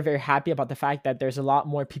 actually very, very happy about the fact that there's a lot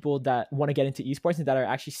more people that want to get into esports and that are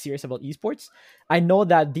actually serious about esports. I know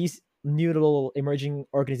that these new little emerging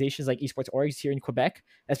organizations like esports orgs here in Quebec,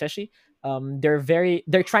 especially,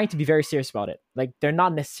 they're trying to be very serious about it. Like they're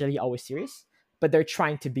not necessarily always serious, but they're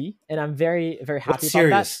trying to be, and I'm very, very happy about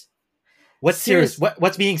that. What's serious?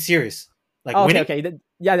 What's being serious? Like winning? Okay,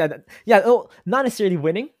 yeah. Oh, not necessarily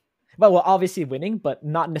winning. Well, obviously winning, but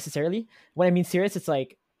not necessarily. When I mean serious, it's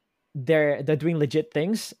like they're doing legit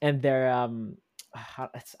things, and they're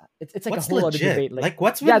it's like what's a whole legit? Other debate. Like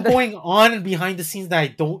what's been going on behind the scenes that I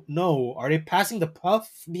don't know? Are they passing the puff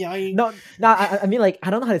behind? No. I mean, like I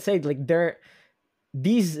don't know how to say it. Like they're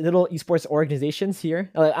these little esports organizations here.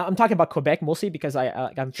 I'm talking about Quebec mostly because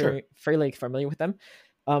I'm fairly familiar with them.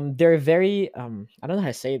 They're very I don't know how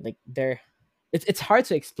to say it. Like it's hard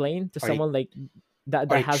to explain to someone like.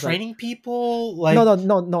 That are has training like, people like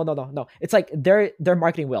no. It's like they're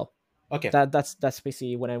marketing well. Okay, that's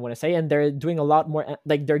basically what I want to say, and they're doing a lot more.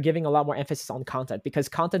 Like they're giving a lot more emphasis on content, because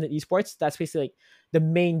content in esports, that's basically like the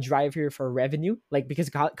main driver for revenue. Like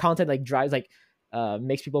because content like drives like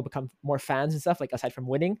makes people become more fans and stuff. Like aside from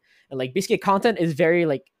winning, and like basically content is very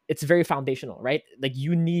like it's very foundational, right? Like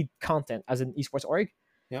you need content as an esports org.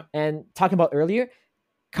 Yeah. And talking about earlier,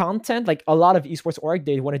 content, like a lot of esports org,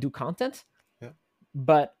 they want to do content.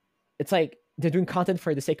 But it's like they're doing content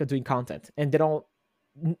for the sake of doing content, and they don't.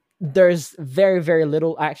 There's very, very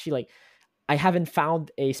little actually. Like I haven't found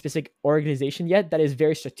a specific organization yet that is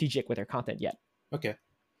very strategic with their content yet. Okay,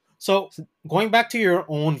 so going back to your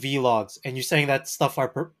own vlogs, and you're saying that stuff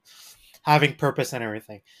are having purpose and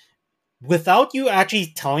everything. Without you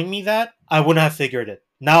actually telling me that, I wouldn't have figured it.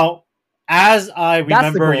 Now, as I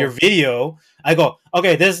remember your video, I go,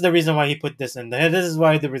 okay, this is the reason why he put this in there. This is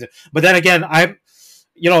why the reason. But then again, I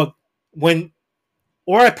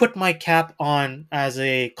put my cap on as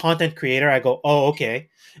a content creator, I go, oh, okay.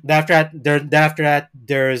 After that,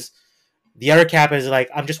 there's the other cap is like,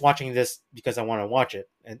 I'm just watching this because I want to watch it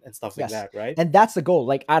and stuff like that, right? And that's the goal.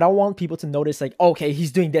 Like, I don't want people to notice like, okay,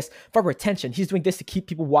 he's doing this for retention. He's doing this to keep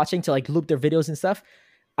people watching, to like loop their videos and stuff.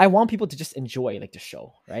 I want people to just enjoy like the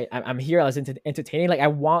show, right? I'm here as entertaining. Like I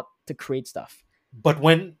want to create stuff. But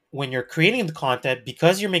when you're creating the content,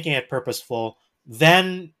 because you're making it purposeful,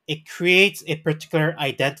 then it creates a particular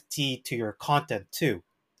identity to your content too,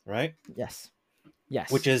 right? Yes.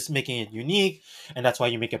 Which Yes. is making it unique, and that's why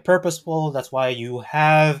you make it purposeful. That's why you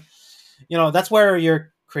have, that's where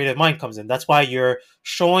your creative mind comes in. That's why you're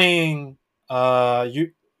showing,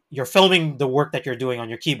 you're filming the work that you're doing on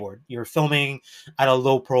your keyboard. You're filming at a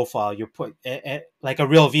low profile. You put like a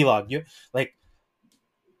real vlog. You like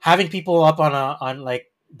having people up on like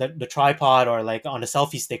the tripod, or like on a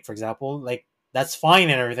selfie stick, for example. Like, that's fine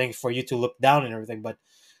and everything for you to look down and everything, but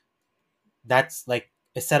that's like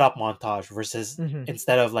a setup montage versus, Hmm.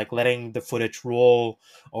 instead of like letting the footage roll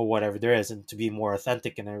or whatever there is, and to be more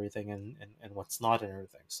authentic and everything, and what's not and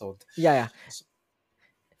everything. So, Yeah, yeah. so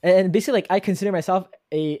And basically, like, I consider myself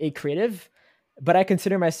a creative, but I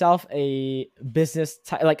consider myself a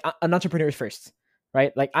like an entrepreneur first,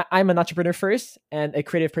 right? Like, I'm an entrepreneur first and a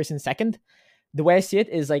creative person second. The way I see it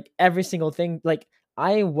is like every single thing. Like,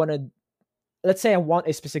 I want to, let's say I want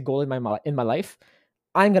a specific goal in my life.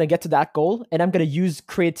 I'm gonna get to that goal, and I'm gonna use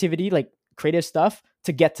creativity, like creative stuff,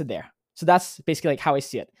 to get to there. So that's basically like how I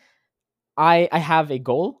see it. I have a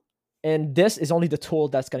goal, and this is only the tool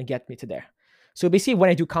that's gonna get me to there. So basically, when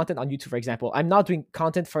I do content on YouTube, for example, I'm not doing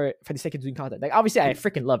content for the sake of doing content. Like, obviously, I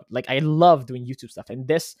freaking love it. Like, I love doing YouTube stuff, and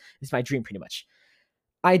this is my dream pretty much.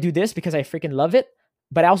 I do this because I freaking love it,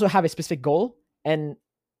 but I also have a specific goal, and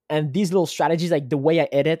these little strategies, like the way I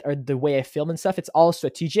edit or the way I film and stuff, it's all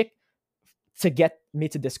strategic to get me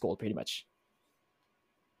to this goal pretty much.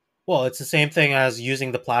 well, it's the same thing as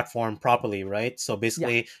using the platform properly, right? So Yeah.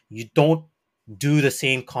 basically, you don't do the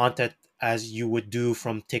same content as you would do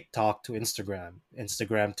from TikTok to Instagram,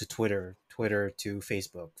 Instagram to Twitter, Twitter to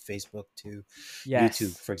Facebook, Facebook to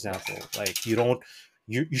YouTube, Yes. for example. Like,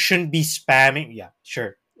 you shouldn't be spamming. Yeah,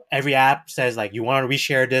 sure. Every app says like, you want to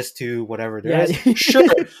reshare this to whatever there Yeah. is. Sure.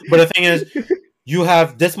 But the thing is, you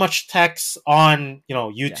have this much text on, Yeah.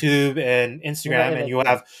 YouTube and Instagram, and you Yeah.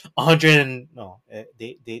 have 100 and no,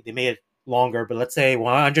 they made it longer, but let's say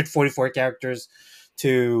 144 characters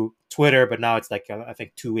to Twitter, but now it's like, I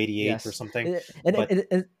think 288 or Yes. something. But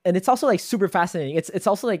And it's also like super fascinating. It's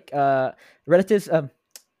also like relatives.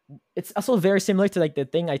 It's also very similar to like the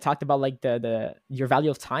thing I talked about, like the your value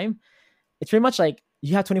of time. It's pretty much like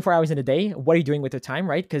you have 24 hours in a day. What are you doing with your time,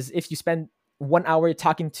 right? Because if you spend 1 hour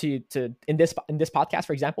talking to in this podcast,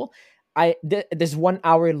 for example, there's 1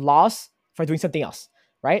 hour loss for doing something else,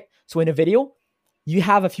 right? So in a video, you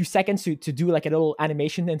have a few seconds to do like a little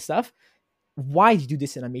animation and stuff. Why do you do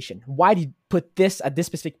this animation? Why do you put this at this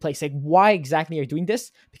specific place? Like, why exactly are you doing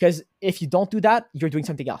this? Because if you don't do that, you're doing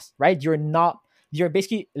something else, right? You're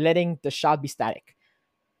basically letting the shot be static.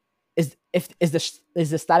 Is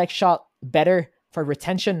the static shot better for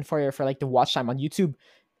retention for like the watch time on YouTube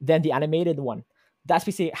than the animated one? That's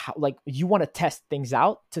basically how, like, you want to test things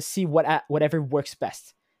out to see whatever works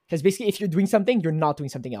best. Because basically, if you're doing something, you're not doing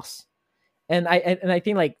something else. And I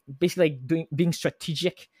think, like, basically, like, being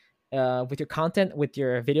strategic with your content, with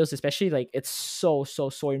your videos, especially, like, it's so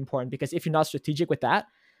important. Because if you're not strategic with that,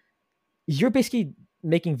 you're basically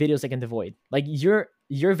making videos like in the void. Like, your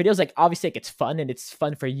videos, like, obviously, like, it's fun, and it's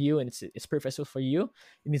fun for you, and it's purposeful for you.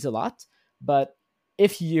 It means a lot. But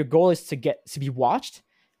if your goal is to get to be watched,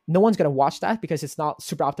 no one's gonna watch that because it's not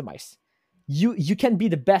super optimized. You can be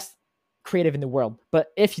the best creative in the world,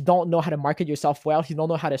 but if you don't know how to market yourself well, if you don't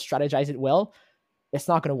know how to strategize it well, it's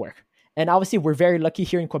not gonna work. And obviously, we're very lucky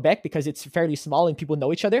here in Quebec because it's fairly small and people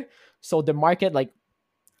know each other. So the market, like,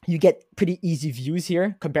 you get pretty easy views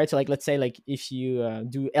here compared to, like, let's say, like, if you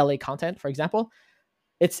do LA content, for example.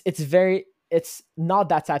 It's not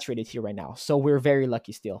that saturated here right now, so we're very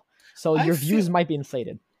lucky still. So I your feel views might be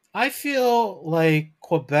inflated. I feel like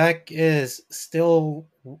Quebec is still,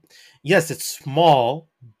 yes, it's small,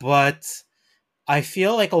 but I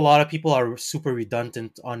feel like a lot of people are super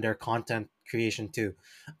redundant on their content creation too.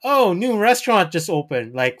 Oh, new restaurant just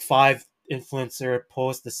opened. Like, five influencer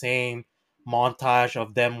post the same montage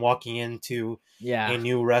of them walking into Yeah. a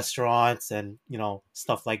new restaurant, and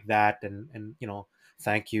stuff like that, and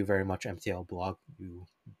thank you very much, MTL blog, you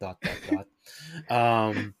dot.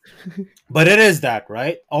 um but it is that,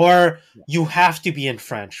 right? Or you have to be in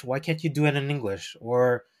French. Why can't you do it in English?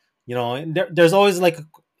 Or, there's always like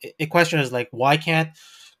a question is like, why can't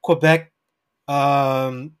Quebec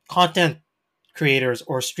content creators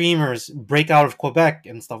or streamers break out of Quebec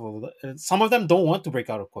and stuff like that? And some of them don't want to break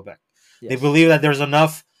out of Quebec. They Yes. believe that there's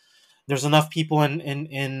enough people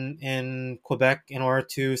in Quebec in order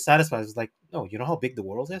to satisfy. It's like, no, you know how big the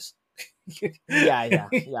world is. Yeah,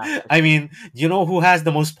 for I sure. mean, do you know who has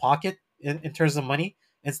the most pocket in terms of money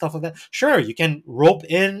and stuff like that? Sure, you can rope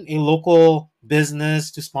in a local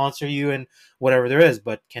business to sponsor you and whatever there is,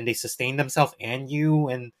 but can they sustain themselves and you,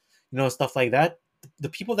 and stuff like that? The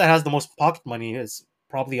people that has the most pocket money is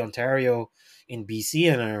probably Ontario in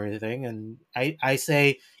BC and everything. And I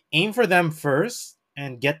say aim for them first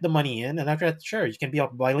and get the money in, and after that, sure, you can be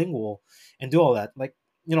bilingual and do all that. Like,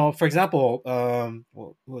 for example,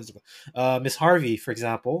 who was it? Miss Harvey, for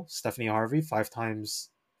example, Stephanie Harvey, 5 times,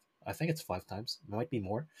 I think it's 5 times, it might be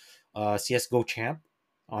more, CS:GO champ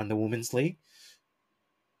on the women's league.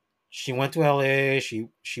 She went to LA.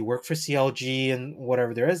 She worked for CLG and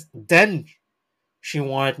whatever there is. Then she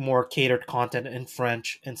wanted more catered content in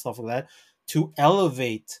French and stuff like that to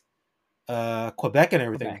elevate Quebec and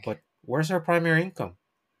everything. Quebec. But where's her primary income?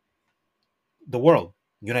 The world,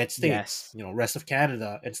 United States, Yes. Rest of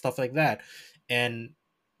Canada and stuff like that. And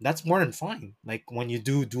that's more than fine. Like when you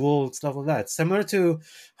do dual stuff like that, similar to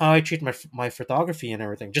how I treat my photography and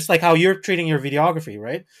everything, just like how you're treating your videography,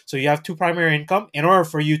 right? So you have two primary income in order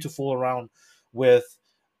for you to fool around with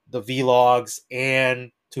the vlogs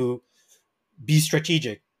and to be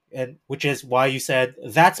strategic, and which is why you said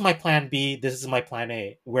that's my plan B, this is my plan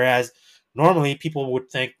A. Whereas normally people would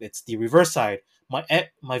think it's the reverse side.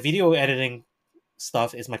 My video editing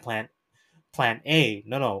stuff is my plan A.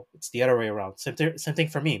 No, it's the other way around. Same thing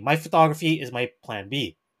for me. My photography is my plan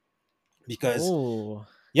B because Oh.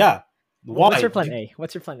 yeah, What's why? your plan A?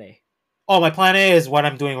 What's your plan A? Oh, my plan A is what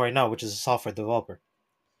I'm doing right now, which is a software developer.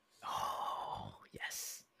 Oh,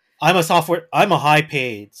 yes. I'm a high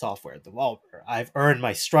paid software developer. I've earned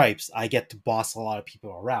my stripes. I get to boss a lot of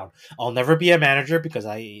people around. I'll never be a manager because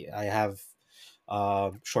I have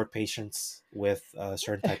short patience with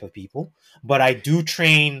certain type of people. But I do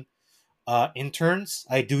train interns.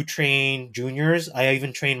 I do train juniors. I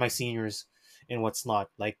even train my seniors in what's not.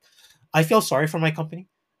 Like, I feel sorry for my company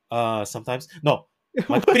sometimes. No,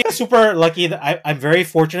 my company is super lucky. That I'm very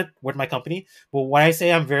fortunate with my company. But when I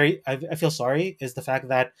say I feel sorry is the fact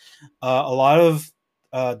that a lot of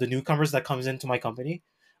the newcomers that comes into my company,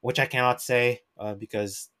 which I cannot say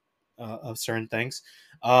because of certain things,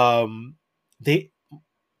 they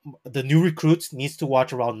the new recruits needs to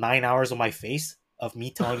watch around 9 hours of my face of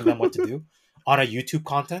me telling them what to do on a YouTube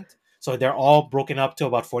content. So they're all broken up to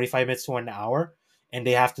about 45 minutes to an hour, and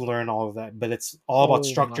they have to learn all of that. But it's all about Oh my.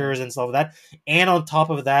 structures and stuff like that. And on top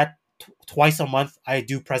of that, twice a month, I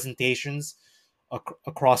do presentations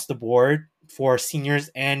across the board for seniors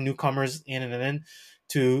and newcomers in and in.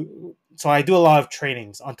 So I do a lot of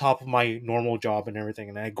trainings on top of my normal job and everything,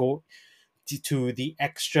 and I go to the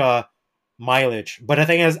extra mileage. But the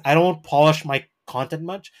thing is, I don't polish my content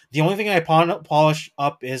much. The only thing I polish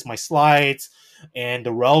up is my slides and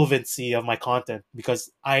the relevancy of my content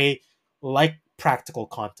because I like practical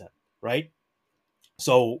content, right?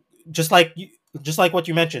 So just like what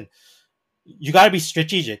you mentioned, you got to be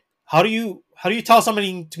strategic. How do you tell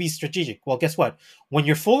somebody to be strategic? Well, guess what? When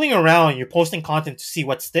you're fooling around, you're posting content to see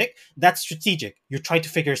what stick. That's strategic. You're trying to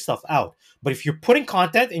figure stuff out. But if you're putting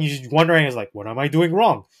content and you're just wondering, is like, what am I doing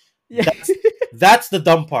wrong? Yeah. That's the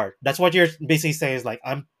dumb part. That's what you're basically saying is like,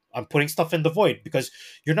 I'm putting stuff in the void because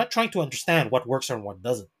you're not trying to understand what works and what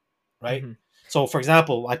doesn't, right? Mhm. So, for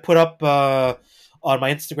example, I put up on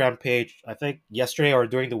my Instagram page, I think yesterday or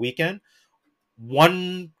during the weekend,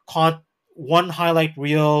 one one highlight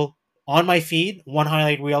reel on my feed, one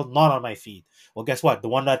highlight reel not on my feed. Well, guess what? The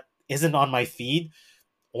one that isn't on my feed,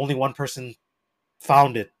 only one person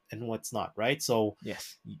found it, and what's not, right? So,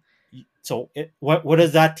 Yes. what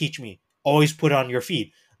does that teach me? Always put it on your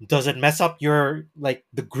feed. Does it mess up your like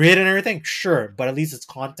the grid and everything? Sure, but at least it's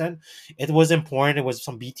content. It was important. It was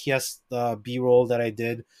some BTS B roll that I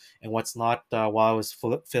did, and what's not while I was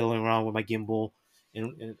fiddling around with my gimbal,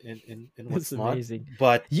 and It's what's not. amazing.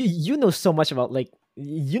 But You know so much about like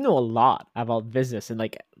you know a lot about business and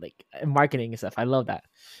like marketing and stuff. I love that.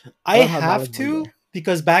 I I love how have knowledgeable you to are.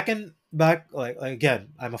 because back like again,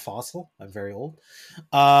 I'm a fossil. I'm very old.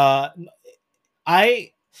 Uh,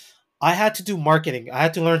 I I had to do marketing. I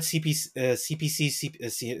had to learn CPC,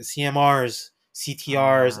 CMRs,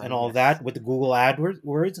 CTRs, Ah, and all yes. that with the Google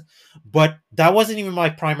AdWords. But that wasn't even my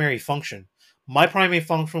primary function. My primary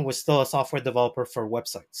function was still a software developer for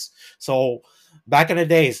websites. So back in the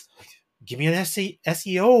days, give me an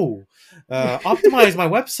SEO, optimize my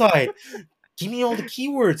website, give me all the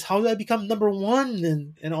keywords. How do I become number one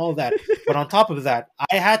and all that? But on top of that,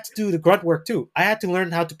 I had to do the grunt work too. I had to learn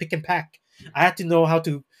how to pick and pack. I had to know how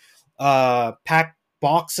to pack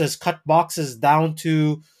boxes, cut boxes down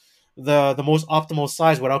to the most optimal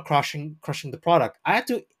size without crushing the product. I had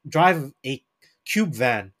to drive a cube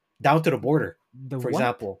van down to the border, The for what?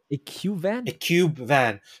 example, A Q van? a cube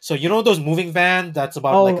van. So those moving van that's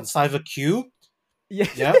about like the Oh, size of a cube, yeah.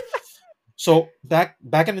 yeah. So back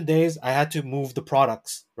in the days, I had to move the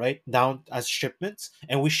products right down as shipments,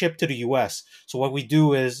 and we ship to the U.S. So what we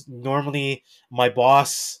do is normally my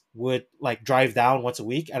boss would like drive down once a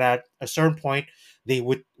week, and at a certain point, we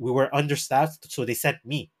were understaffed, so they sent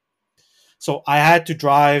me. So I had to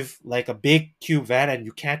drive like a big cube van, and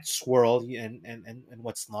you can't swirl and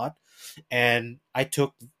what's not. And I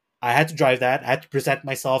had to drive that. I had to present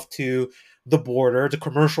myself to the border, the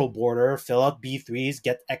commercial border, fill out B3s,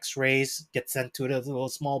 get X-rays, get sent to the little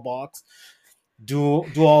small box, do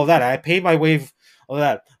all of that. I paid my way of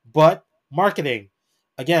that. But marketing,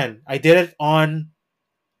 again, I did it on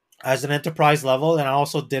as an enterprise level, and I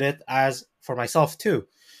also did it as for myself too.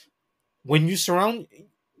 When you surround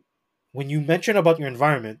when you mention about your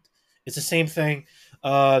environment, it's the same thing.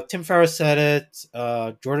 Tim Ferriss said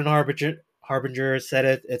it. Jordan Harbinger said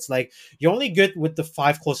it. It's like you're only good with the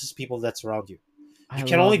five closest people that surround you. I You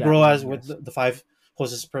can only love that grow line. as with Yes, the five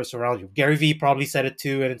closest person around you. Gary Vee probably said it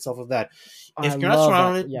too, and stuff like that. I If you're not love that.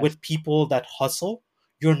 surrounded Yes, with people that hustle,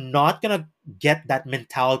 you're not gonna get that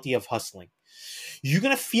mentality of hustling. You're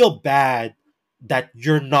gonna feel bad that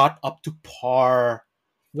you're not up to par.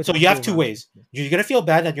 with So the you people have two around ways. You're gonna feel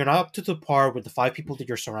bad that you're not up to the par with the five people that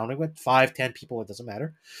you're surrounded with, five, 10 people, it doesn't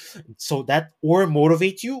matter. So that or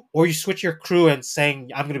motivates you, or you switch your crew and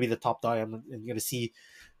saying, "I'm gonna be the top dog. I'm gonna see you.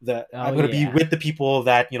 Oh I'm gonna be yeah, with the people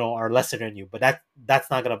that are lesser than you." But that's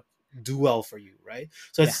not gonna do well for you, right?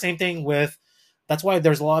 So it's yeah. the same thing with. That's why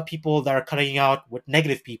there's a lot of people that are cutting out with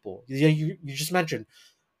negative people. You just mentioned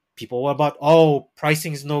people about, oh,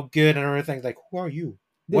 pricing is no good and everything. Like, who are you?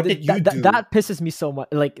 What did you do? That pisses me so much.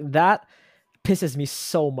 Like that pisses me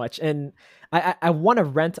so much, and I want to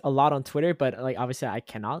rent a lot on Twitter, but like obviously I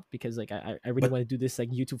cannot because like I really But want to do this like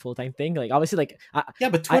YouTube full time thing. Like obviously like yeah,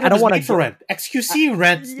 but I Twitter don't was want to made for go. rent. I, XQC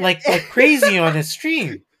rents yeah. like crazy on his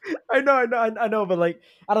stream. I know, but like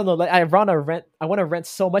I don't know, like I want to rent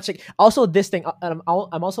so much. Like also this thing, I'm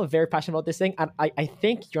also very passionate about this thing, and I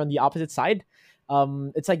think you're on the opposite side.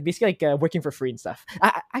 It's like basically like working for free and stuff.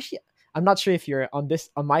 Actually, I'm not sure if you're on this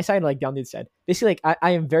on my side, or like down the side. Basically, like I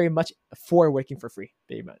am very much for working for free,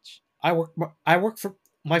 very much. I work for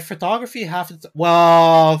my photography half the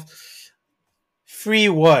well, free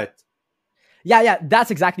what? Yeah,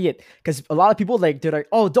 that's exactly it. Because a lot of people like they're like,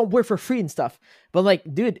 oh, don't work for free and stuff. But like,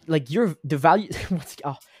 dude, like you're the value.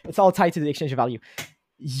 Oh, it's all tied to the exchange of value.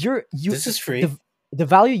 You're you This is the free. the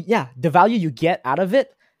value, yeah, the value you get out of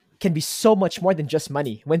it can be so much more than just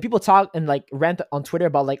money. When people talk and like rant on Twitter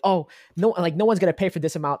about like, oh, no one's gonna pay for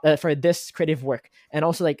this amount for this creative work, and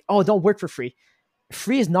also like, oh, don't work for free.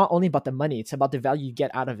 Free is not only about the money; it's about the value you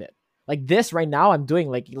get out of it. Like this right now, I'm doing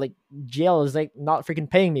like jail is like not freaking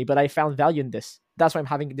paying me, but I found value in this. That's why I'm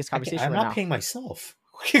having this conversation I'm right not now. paying myself.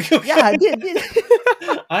 Yeah, dude.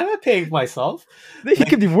 I'm not paying myself. You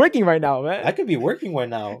could Like be working right now, I man. could be working right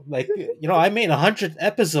now. Like I made 100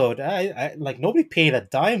 episode. I like nobody paid a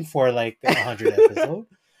dime for like 100 episode.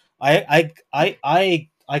 I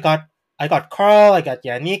got Carl. I got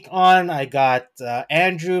Yannick on. I got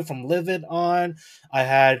Andrew from Livid on. I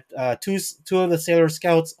had two of the Sailor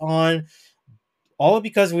Scouts on. All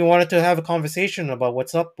because we wanted to have a conversation about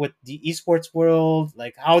what's up with the esports world,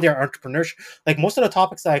 like how they're entrepreneurship. Like most of the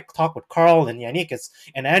topics that I talk with Carl and Yannick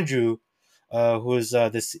and Andrew, who's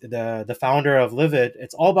the founder of Livid.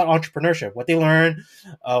 It's all about entrepreneurship, what they learn,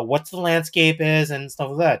 what the landscape is, and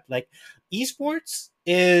stuff like that. Like esports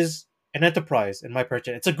is an enterprise in my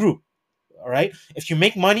perspective. It's a group. All right. If you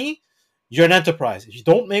make money, you're an enterprise. If you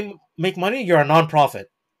don't make money, you're a nonprofit.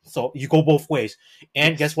 So you go both ways.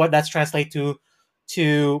 And guess Yes. what? That's translate to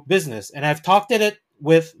business. And I've talked it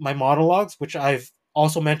with my monologues, which I've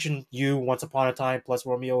also mentioned you once upon a time plus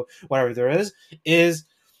Romeo, whatever there is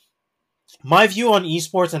my view on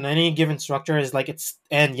esports and any given structure is like it's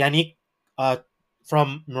and Yannick uh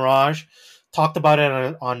from Mirage talked about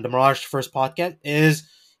it on the Mirage first podcast is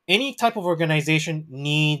any type of organization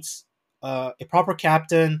needs a proper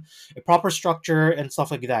captain, a proper structure, and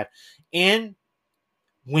stuff like that. And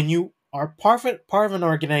when you are part of an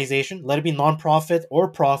organization, let it be nonprofit or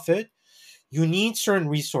profit, you need certain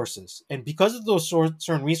resources. And because of those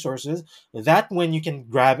certain resources, that when you can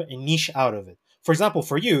grab a niche out of it. For example,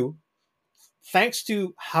 for you, thanks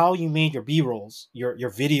to how you made your b-rolls, your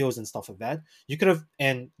videos and stuff like that, you could have,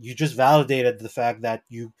 and you just validated the fact that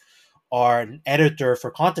you are an editor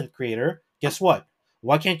for content creator. Guess what?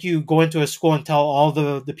 Why can't you go into a school and tell all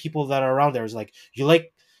the people that are around there is like you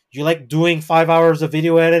like doing 5 hours of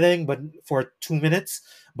video editing but for 2 minutes,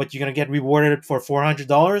 but you're gonna get rewarded for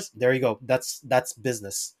 $400? There you go. That's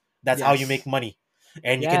business. That's how you Yes. make money.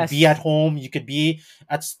 And you can be at Yes. home, you could be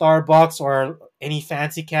at Starbucks or any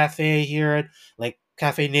fancy cafe here, like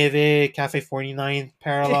Cafe Neve, Cafe 49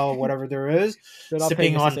 Parallel, whatever there is, They're not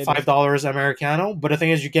paying sipping us to on say this. $5 Americano. But the thing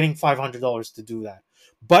is, you're getting $500 to do that.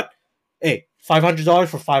 But hey, $500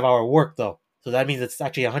 for 5 hour work though. So that means it's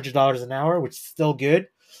actually $100 an hour, which is still good,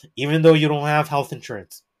 even though you don't have health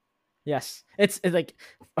insurance. Yes, it's like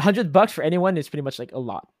 $100 for anyone is pretty much like a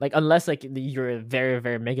lot. Like unless like you're very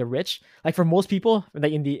very mega rich. Like for most people,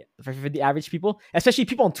 like for the average people, especially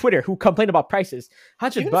people on Twitter who complain about prices,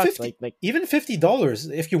 hundred Even bucks 50, like even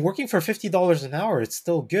 $50. If you're working for $50 an hour, it's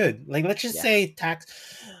still good. Like let's just yeah say tax.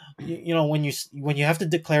 You know when you have to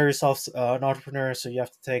declare yourself an entrepreneur, so you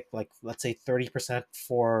have to take like let's say 30%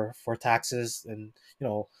 for taxes, and you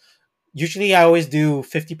know usually I always do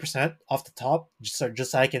 50% off the top, just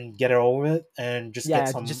so I can get it over with and just get yeah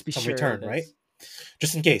some just be some sure return, right? that's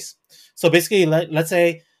Just in case. So basically, let's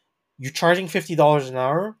say you're charging $50 an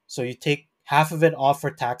hour, so you take half of it off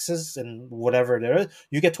for taxes and whatever there is,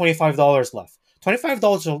 you get $25 left.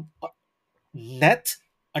 $25 net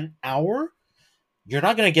an hour. You're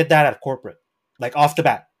not gonna get that at corporate, like off the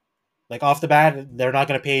bat. Like off the bat, they're not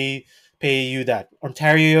gonna pay you that.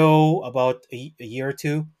 Ontario about a year or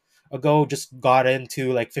two ago just got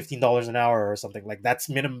into like $15 an hour or something like that's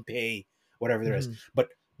minimum pay, whatever there is. mhm. But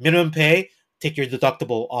minimum pay, take your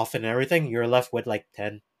deductible off and everything, you're left with like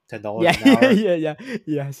 $10 Yeah an hour. yeah yeah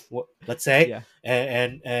yes Let's say, yeah.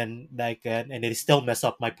 and like and they still mess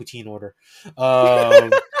up my poutine order.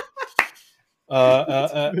 Um,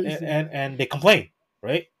 It's amazing. and they complain,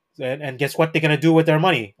 right? And guess what they're gonna do with their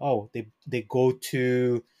money? Oh, they go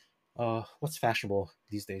to what's fashionable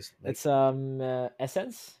these days? Like It's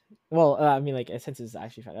Essence. Well, I mean like Essence is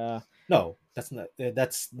actually fine. no, that's not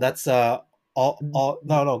that's all no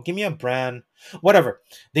no. Give me a brand, whatever.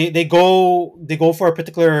 They go for a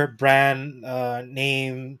particular brand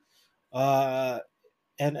name, uh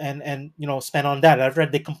and you know spend on that. I've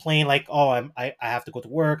read they complain like, oh, I have to go to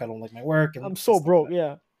work. I don't like my work I'm and so stuff like broke. that.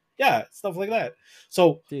 Yeah, Yeah, stuff like that.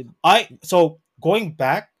 So dude. so going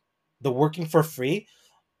back, the working for free.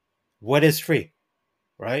 What is free,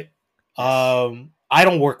 right? Yes. I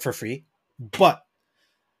don't work for free, but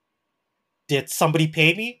did somebody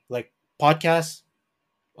pay me? Like podcasts?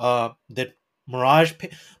 Did Mirage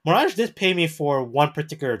pay? Mirage did pay me for one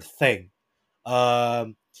particular thing,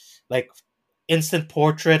 um, like instant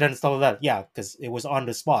portrait and stuff like that. Yeah, because it was on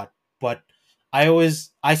the spot. But I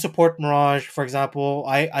support Mirage. For example,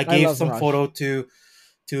 I I gave love some Mirage. photo to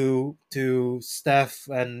Steph,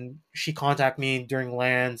 and she contact me during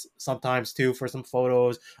lands sometimes too for some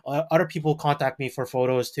photos. Other people contact me for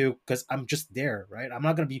photos too because I'm just there, right? I'm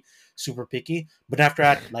not gonna be super picky. But after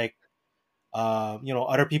that, like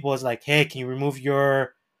other people is like, hey, can you remove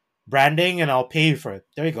your branding and I'll pay you for it.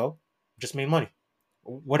 There you go, just made money.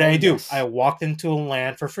 What did Oh I do? I yes. walked into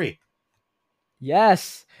land for free.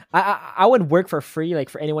 Yes, I would work for free, like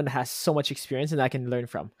for anyone that has so much experience and I can learn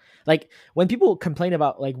from. Like when people complain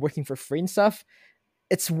about like working for free and stuff,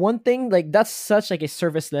 it's one thing like that's such like a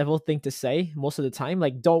service level thing to say most of the time.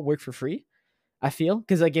 Like don't work for free. I feel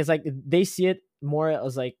because like it's like they see it more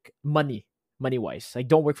as like money wise. Like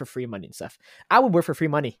don't work for free money and stuff. I would work for free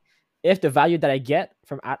money if the value that I get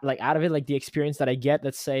from like out of it, like the experience that I get.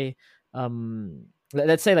 Let's say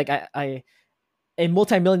like I a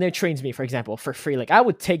multimillionaire trains me, for example, for free. Like I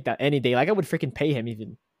would take that any day. Like I would freaking pay him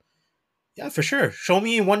even. Yeah, for sure. Show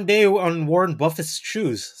me one day on Warren Buffett's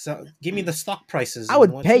shoes. So give me the stock prices I and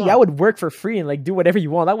would what's pay. I not. would work for free and like do whatever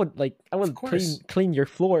you want. I Of would course. clean your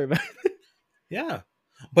floor. Yeah.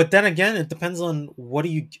 But then again, it depends on what do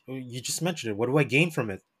you just mentioned it. What do I gain from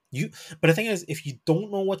it? You but the thing is if you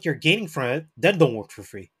don't know what you're gaining from it, then don't work for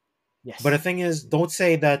free. But the Yes. thing is, don't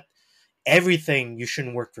say that everything you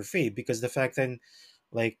shouldn't work for free because the fact then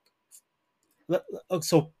like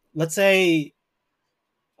so let's say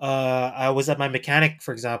I was at my mechanic,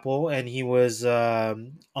 for example, and he was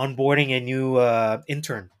onboarding a new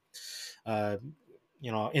intern. Uh,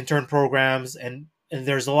 intern programs, and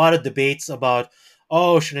there's a lot of debates about,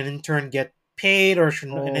 oh, should an intern get paid or should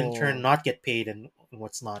an intern Oh. not get paid, and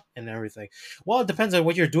what's not, and everything. Well, it depends on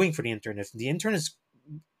what you're doing for the intern. If the intern is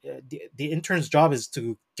the intern's job is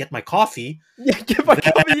to get my coffee, Yeah, give my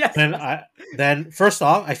then coffee. Yes, then yes. I then first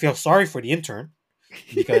off, I feel sorry for the intern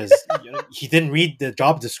because he didn't read the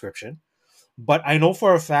job description. But I know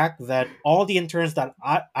for a fact that all the interns that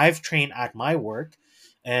I've trained at my work,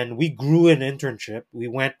 and we grew an internship. We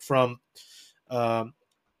went from, um,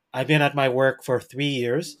 I've been at my work for 3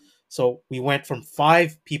 years. So we went from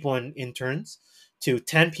 5 people in interns to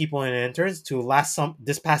 10 people in interns to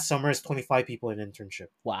this past summer is 25 people in internship.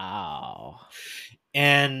 Wow.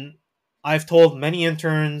 And I've told many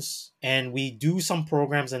interns, and we do some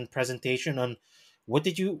programs and presentation on what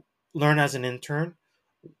did you learn as an intern,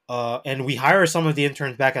 And we hire some of the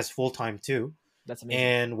interns back as full time too. That's amazing.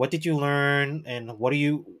 And what did you learn? And what do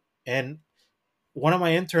you? And one of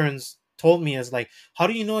my interns told me is like, how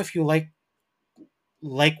do you know if you like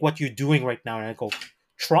what you're doing right now? And I go,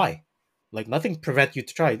 try. Like nothing prevents you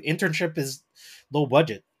to try. Internship is low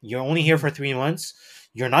budget. You're only here Mhm. for 3 months.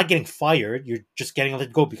 You're not getting fired. You're just getting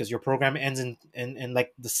let go because your program ends in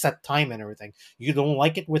like the set time and everything. You don't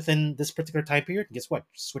like it within this particular time period. Guess what?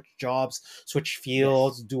 Switch jobs, switch Yes.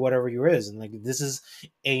 fields, do whatever you is. And like this is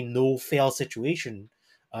a no fail situation,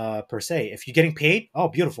 per se. If you're getting paid, oh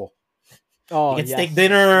beautiful. You Oh get steak yes, yes, we get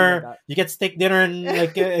dinner. that. You get steak dinner in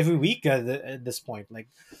like every week at this point. Like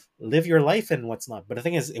live your life and what's not. But the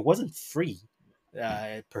thing is, it wasn't free,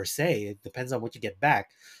 per se. It depends on what you get back.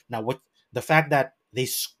 Now, what the fact that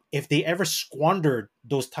if they ever squandered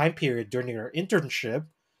those time period during their internship,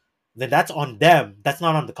 then that's on them. That's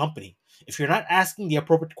not on the company. If you're not asking the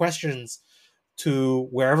appropriate questions to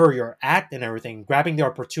wherever you're at and everything, grabbing the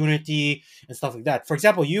opportunity and stuff like that. For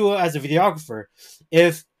example, you as a videographer,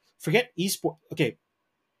 if forget esport, okay,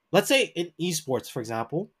 let's say in esports, for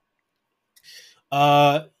example,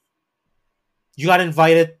 uh, you got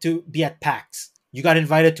invited to be at PAX, you got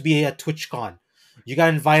invited to be at TwitchCon, you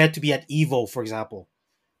got invited to be at Evo, for example.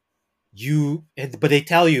 But they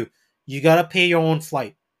tell you you gotta pay your own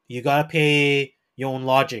flight, you gotta pay your own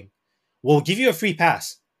lodging. We'll give you a free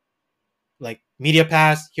pass, like media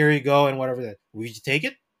pass. Here you go, and whatever that. Would you take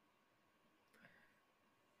it?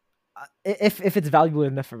 If it's valuable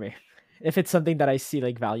enough for me, if it's something that I see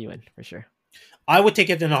like value in, for sure. I would take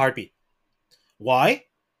it in a heartbeat. Why?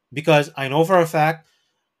 Because I know for a fact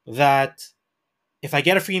that if I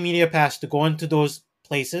get a free media pass to go into those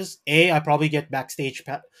places, I probably get backstage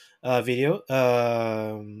video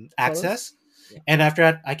Photos. access, Yeah. and after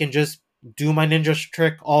that, I can just do my ninja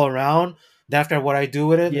trick all around. Then after, what I do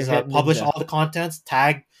with it The is event publish ninja. all the contents,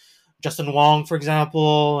 tag Justin Wong, for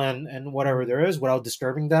example, and whatever Mhm. there is without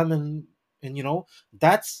disturbing them, and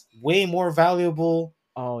that's way more valuable.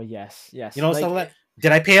 Oh yes, You yes. know, Like something like,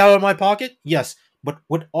 did I pay out of my pocket? Yes, but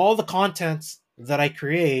with all the contents that I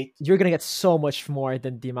create, you're gonna get so much more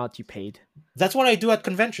than the amount you paid. that's what I do at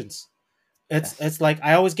conventions. It's Yes. like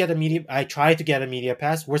I always get a media. I try to get a media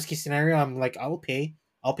pass. Worst case scenario, I'm like, I'll pay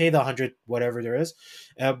the 100 whatever there is,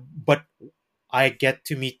 but I get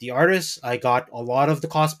to meet the artists. I got a lot of the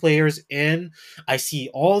cosplayers in. I see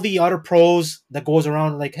all the other pros that goes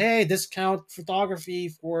around like, hey, discount photography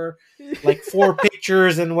for like 4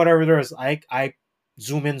 pictures and whatever there is. I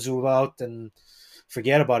zoom in, zoom out, and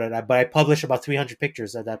forget about it. But I publish about 300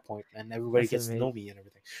 pictures at that point, and everybody That's gets to know amazing. me and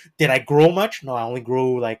everything. Did I grow much? No, I only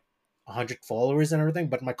grew like 100 followers and everything,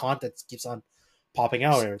 but my content keeps on popping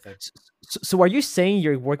out So, and everything. so are you saying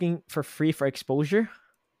you're working for free for exposure?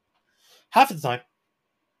 Half of the time.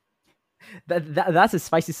 That's a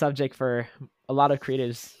spicy subject for a lot of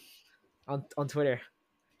creatives on Twitter.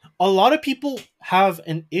 A lot of people have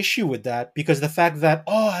an issue with that because the fact that,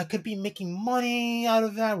 oh, I could be making money out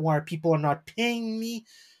of that, why people are not paying me.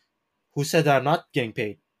 Who said that I'm not getting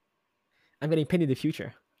paid? I'm getting paid in the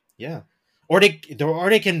future. Yeah, or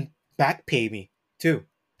they can back pay me too.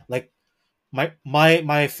 Like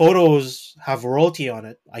my photos have royalty on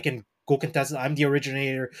it. I can go contest. I'm the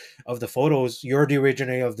originator of the photos. You're the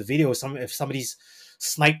originator of the video. If somebody's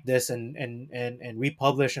sniped this and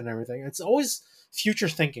republish and everything, it's always future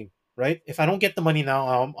thinking, right? If I don't get the money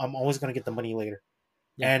now, I'm always gonna get the money later,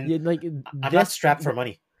 Yeah, and like I'm not this. strapped for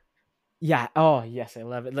money. Yeah. Oh yes, I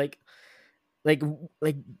love it. Like like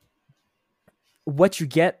what you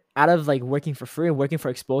get out of like working for free and working for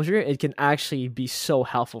exposure, it can actually be so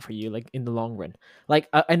helpful for you like in the long run. Like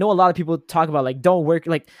I know a lot of people talk about like don't work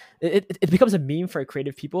like it becomes a meme for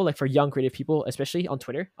creative people, like for young creative people, especially on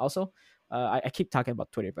Twitter also. I keep talking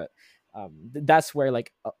about Twitter, but that's where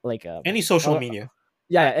Any social uh, media,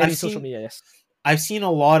 yeah, yeah, I've any social seen media, yes. I've seen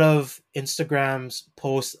a lot of Instagrams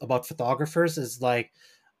posts about photographers is like,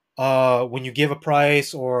 when you give a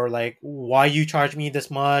price or like why you charge me this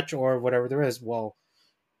much or whatever there is, well,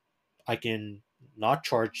 I can not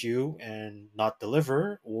charge you and not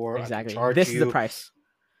deliver, or I can Exactly. charge This is the you price.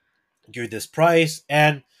 this price.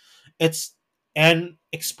 And it's and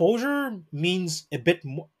exposure means a bit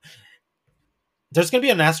more. There's gonna be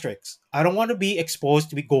an asterisk. I don't want to be exposed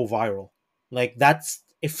to be go viral. Like that's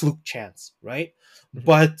a fluke chance, right? Mhm.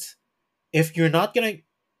 But if you're not gonna,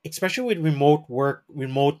 especially with remote work,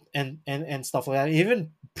 remote and stuff like that,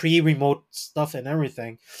 even pre-remote stuff and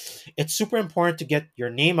everything, it's super important to get your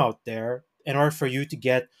name out there in order for you to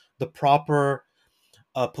get the proper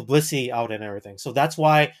publicity out and everything. So that's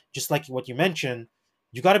why, just like what you mentioned,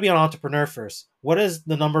 you got to be an entrepreneur first. What is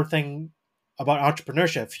the number thing about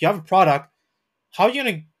entrepreneurship? If you have a product, how are you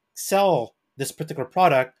going to sell this particular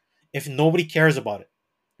product if nobody cares about it?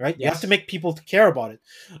 Right? You have to Yes. make people to care about it.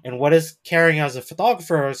 And what is caring as a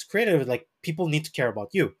photographer, as creative, like people need to care about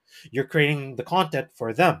you. You're creating the content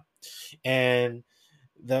for them. And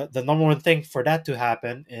the number one thing for that to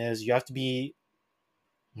happen is you have to be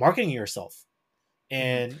marketing yourself. Mhm.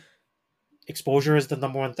 And exposure is the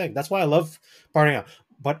number one thing. That's why I love partnering out.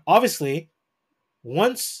 But obviously,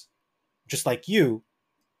 once, just like you,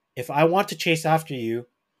 if I want to chase after you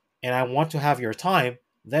and I want to have your time,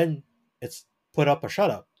 then it's put up or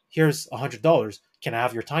shut up. Here's $100. Can I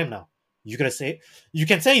have your time now? You gonna say you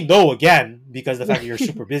can say no again because of the fact that you're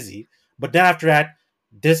super busy. But then after that,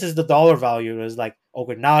 this is the dollar value. Is like,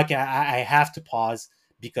 okay, now I have to pause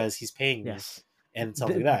because he's paying me Yes. and stuff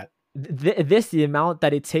like Th- that. this the amount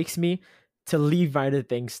that it takes me to leave my other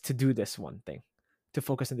things to do this one thing, to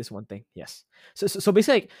focus on this one thing. Yes. So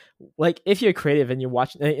basically, like if you're creative and you're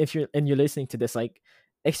watching, if you're and you're listening to this, like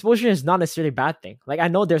exposure is not necessarily a bad thing. Like I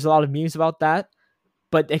know there's a lot of memes about that,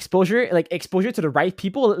 but exposure to the right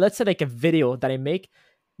people. Let's say like a video that I make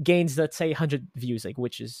gains, let's say 100 views, like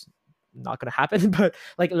which is not gonna happen, but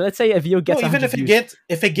like let's say a video No, gets even 100 views.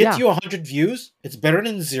 if it gets Yeah, you 100 views, it's better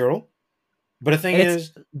than zero. But the thing and it's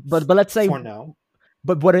is, but let's say, for now,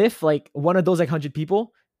 but what if like one of those like 100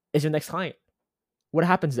 people is your next client? What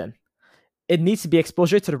happens then? It needs to be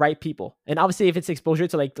exposure to the right people. And obviously, if it's exposure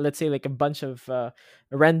to like, let's say like a bunch of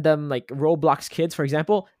random like Roblox kids, for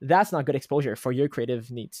example, that's not good exposure for your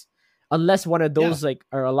creative needs, unless one of yeah, those like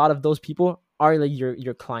or a lot of those people are like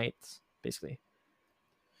your clients, basically.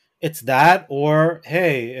 it's that, or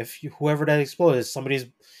hey, if you, whoever that explodes is somebody's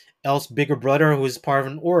else bigger brother who's part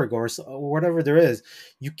of an org or whatever there is,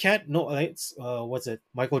 you can't know. It's what's it?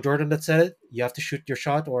 Michael Jordan that said it. You have to shoot your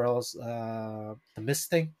shot, or else the miss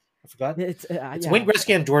thing. I forgot. It's It's Wayne yeah,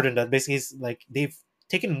 Gretzky and Jordan that basically is like they've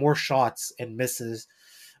taken more shots and misses,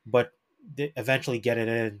 but they eventually get it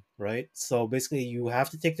in, right? So basically, you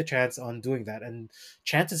have to take the chance on doing that, and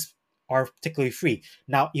chances are particularly free.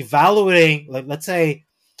 Now, evaluating, like let's say,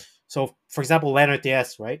 so for example, Leonard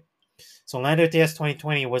DS, right? So Orlando TS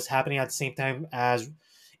 2020 was happening at the same time as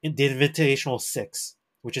the Invitational Six,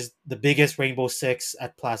 which is the biggest Rainbow Six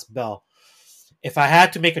at Place Bell. If I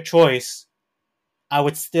had to make a choice, I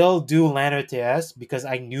would still do Orlando TS because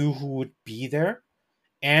I knew who would be there.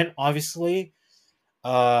 And obviously,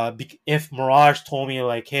 if Mirage told me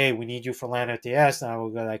like, "Hey, we need you for Orlando TS," I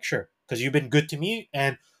would go like, "Sure," because you've been good to me,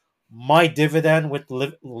 and my dividend with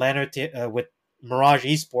with Mirage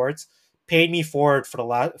Esports paid me forward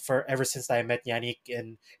for for ever since I met Yannick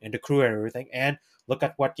in the crew and everything. And look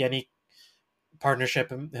at what Yannick partnership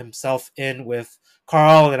himself in with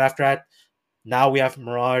Carl, and after that, now we have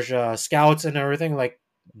Mirage Scouts and everything. Like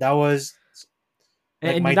that was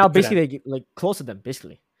like and my you're now dividend. basically like close to them,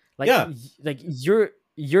 basically. Like Yeah, like you're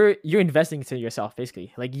investing into yourself,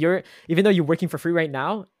 basically. Like you're, even though you're working for free right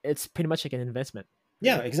now, it's pretty much like an investment,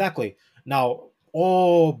 yeah, really. exactly. Now,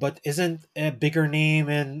 oh, but isn't a bigger name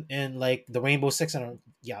in like the Rainbow Six? And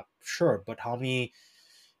yeah, sure, but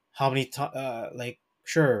like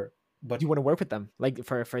sure, Do but you want to work with them, like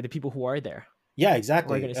for the people who are there, yeah, who are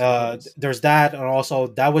exactly. going to see the videos? There's that, and also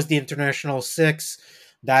that was the International Six.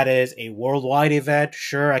 That is a worldwide event.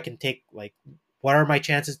 Sure, I can take like, what are my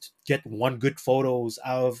chances to get one good photos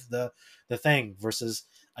out of the thing versus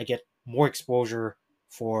I get more exposure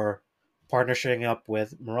for partnering up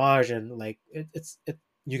with Mirage, and like it.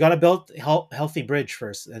 You got to build healthy bridge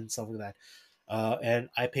first and stuff like that. And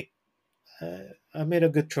I made a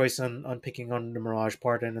good choice on picking on the Mirage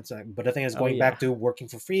part, and it's like, but the thing is, Oh going yeah. back to working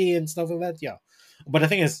for free and stuff like that, yeah. But the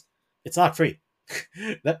thing is, it's not free.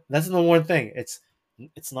 That's the one thing.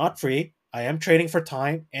 It's not free. I am trading for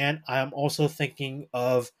time, and I am also thinking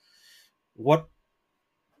of what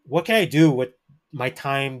what can I do with my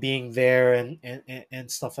time being there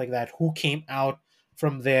and stuff like that. Who came out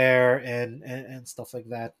from there and stuff like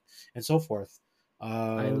that and so forth.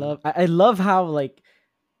 I love how like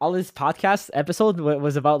all this podcast episode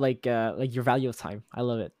was about like your value of time. I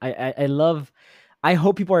love it. I love. I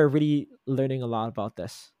hope people are really learning a lot about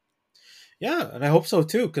this. Yeah, and I hope so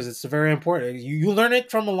too, because it's very important. You learn it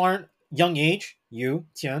from a young age. You,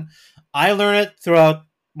 Tian, I learned it throughout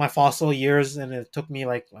my fossil years, and it took me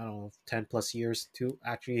like, I don't know, 10 plus years to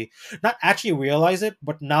actually not actually realize it.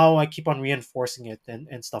 But now I keep on reinforcing it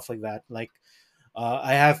and stuff like that. Like,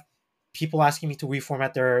 I have people asking me to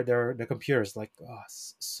reformat their computers. Like, oh,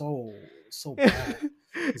 so bad.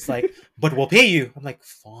 It's like, but we'll pay you. I'm like,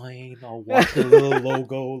 fine, I'll watch the little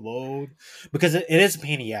logo load because it is a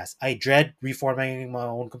pain in the ass. I dread reformatting my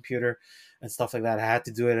own computer and stuff like that. I had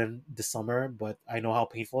to do it in the summer, but I know how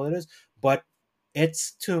painful it is. But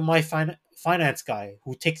It's to my finance guy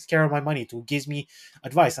who takes care of my money, who gives me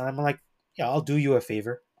advice. And I'm like, yeah, I'll do you a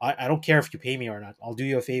favor. I don't care if you pay me or not. I'll do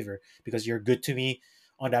you a favor because you're good to me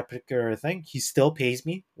on that particular thing. He still pays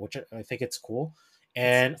me, which I think it's cool.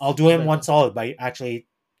 And I'll do It's him very one cool. solid by actually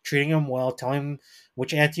treating him well, telling him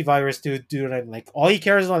which antivirus to do. And I'm like, all he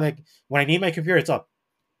cares about, like, when I need my computer, it's up.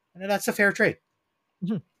 And that's a fair trade.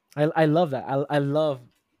 Mhm. I love that. I love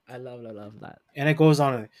that. And it goes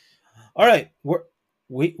on. All right,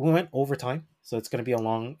 we went overtime, so it's gonna be a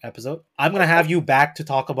long episode. I'm gonna have you back to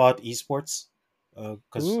talk about esports,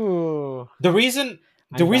 because Ooh, the reason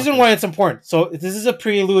the I'm down reason for why that. it's important. So this is a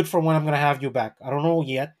prelude for when I'm gonna have you back. I don't know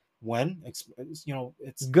yet when. Good It's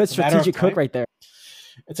a matter of strategic hook time. right there.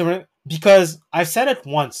 Because I've said it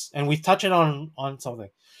once, and we touched it on something.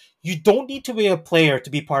 You don't need to be a player to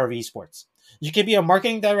be part of esports. You can be a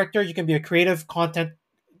marketing director. You can be a creative content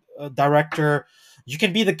director. You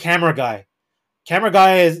can be the camera guy. Camera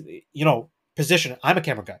guy is, position. I'm a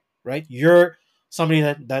camera guy, right? You're somebody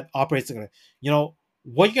that operates the,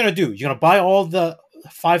 what you're gonna do. You're gonna buy all the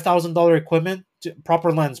 $5,000 equipment,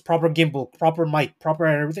 proper lens, proper gimbal, proper mic, proper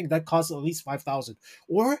everything that costs at least 5,000.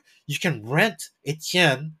 Or you can rent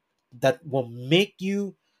Etienne that will make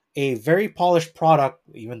you a very polished product,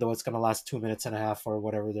 even though it's gonna last 2 minutes and a half or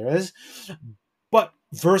whatever there is. But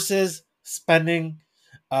versus spending,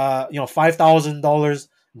 $5,000.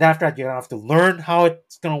 After that, you're gonna have to learn how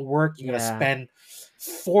it's gonna work. You're gonna Yeah. spend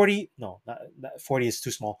 40. No, 40 is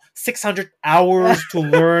too small. 600 hours to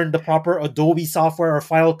learn the proper Adobe software or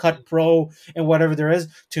Final Cut Pro and whatever there is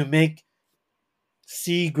to make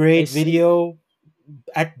C I grade see. video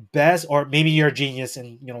at best. Or maybe you're a genius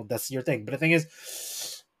and that's your thing. But the thing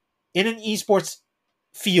is, in an esports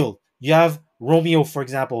field, you have Romeo, for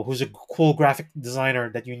example, who's a cool graphic designer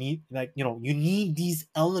that you need. Like, you need these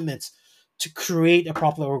elements to create a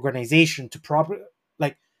proper organization, to proper,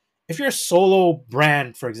 like, if you're a solo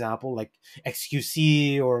brand, for example, like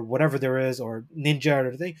XQC or whatever there is, or Ninja or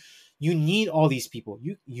everything, you need all these people.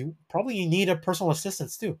 You probably need a personal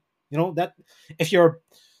assistant too. That if you're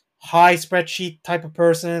high spreadsheet type of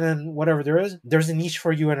person and whatever there is, there's a niche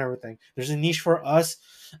for you and everything. There's a niche for us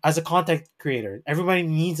as a content creator. Everybody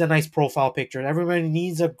needs a nice profile picture. Everybody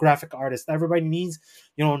needs a graphic artist. Everybody needs,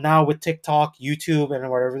 now with TikTok, YouTube, and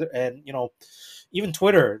whatever, and even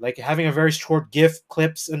Twitter, like having a very short GIF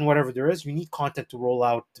clips and whatever there is, you need content to roll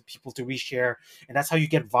out to people to reshare, and that's how you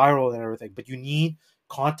get viral and everything. But you need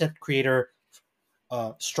content creator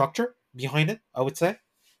structure behind it, I would say,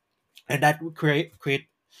 and that would create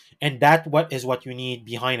and that what you need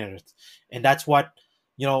behind it. And that's what,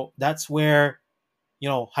 that's where,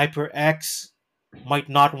 HyperX might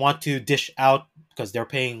not want to dish out because they're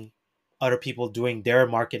paying other people doing their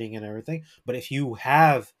marketing and everything. But if you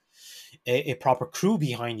have a proper crew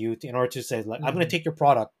behind you in order to say, like, I'm going to Mhm. take your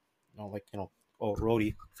product,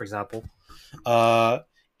 Rody, for example, uh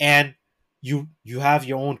and you have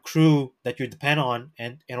your own crew that you depend on,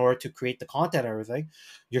 and in order to create the content and everything,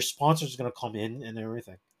 your sponsors are going to come in and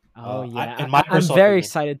everything. Oh In yeah, my I'm personal very opinion.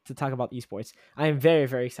 excited to talk about esports. I'm very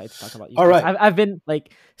very excited to talk about All esports. right. I've been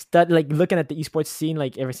like looking at the esports scene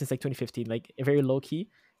like ever since like 2015, like very low key,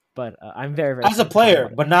 but I'm very very As a excited to talk player,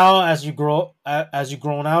 about it. but now as you've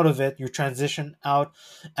grown out of it, you transition out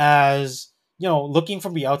as, looking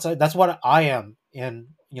from the outside. That's what I am. And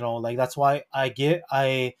like, that's why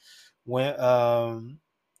when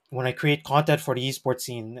when I create content for the esports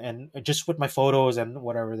scene, and just with my photos and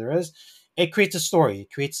whatever there is, it creates a story. It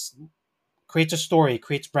creates a story,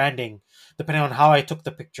 creates branding, depending on how I took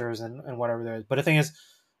the pictures and whatever there is. But the thing is,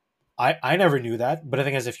 I never knew that. But the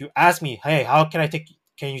thing is, if you ask me, hey, how can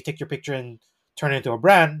you take your picture and turn it into a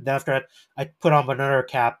brand? Then after that, I put on another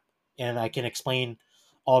cap and I can explain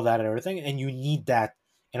all that and everything. And you need that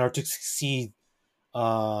in order to succeed,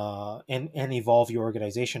 and evolve your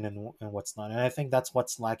organization and what's not. And I think that's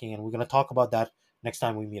what's lacking. And we're going to talk about that next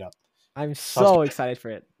time we meet up. I'm Sounds so good? excited for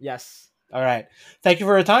it. Yes. All right. Thank you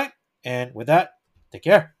for your time. And with that, take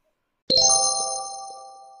care.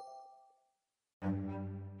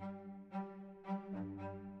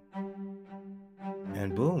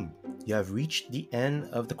 And boom, you have reached the end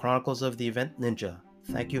of the Chronicles of the Event Ninja.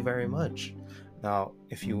 Thank you very much. Now,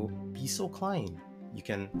 if you be so kind, you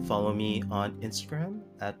can follow me on Instagram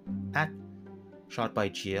at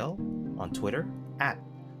ShotByGL, on Twitter at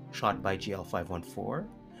ShotByGL514,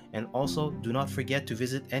 and also do not forget to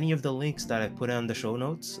visit any of the links that I put on the show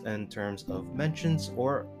notes in terms of mentions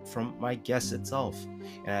or from my guest itself.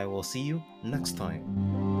 And I will see you next time.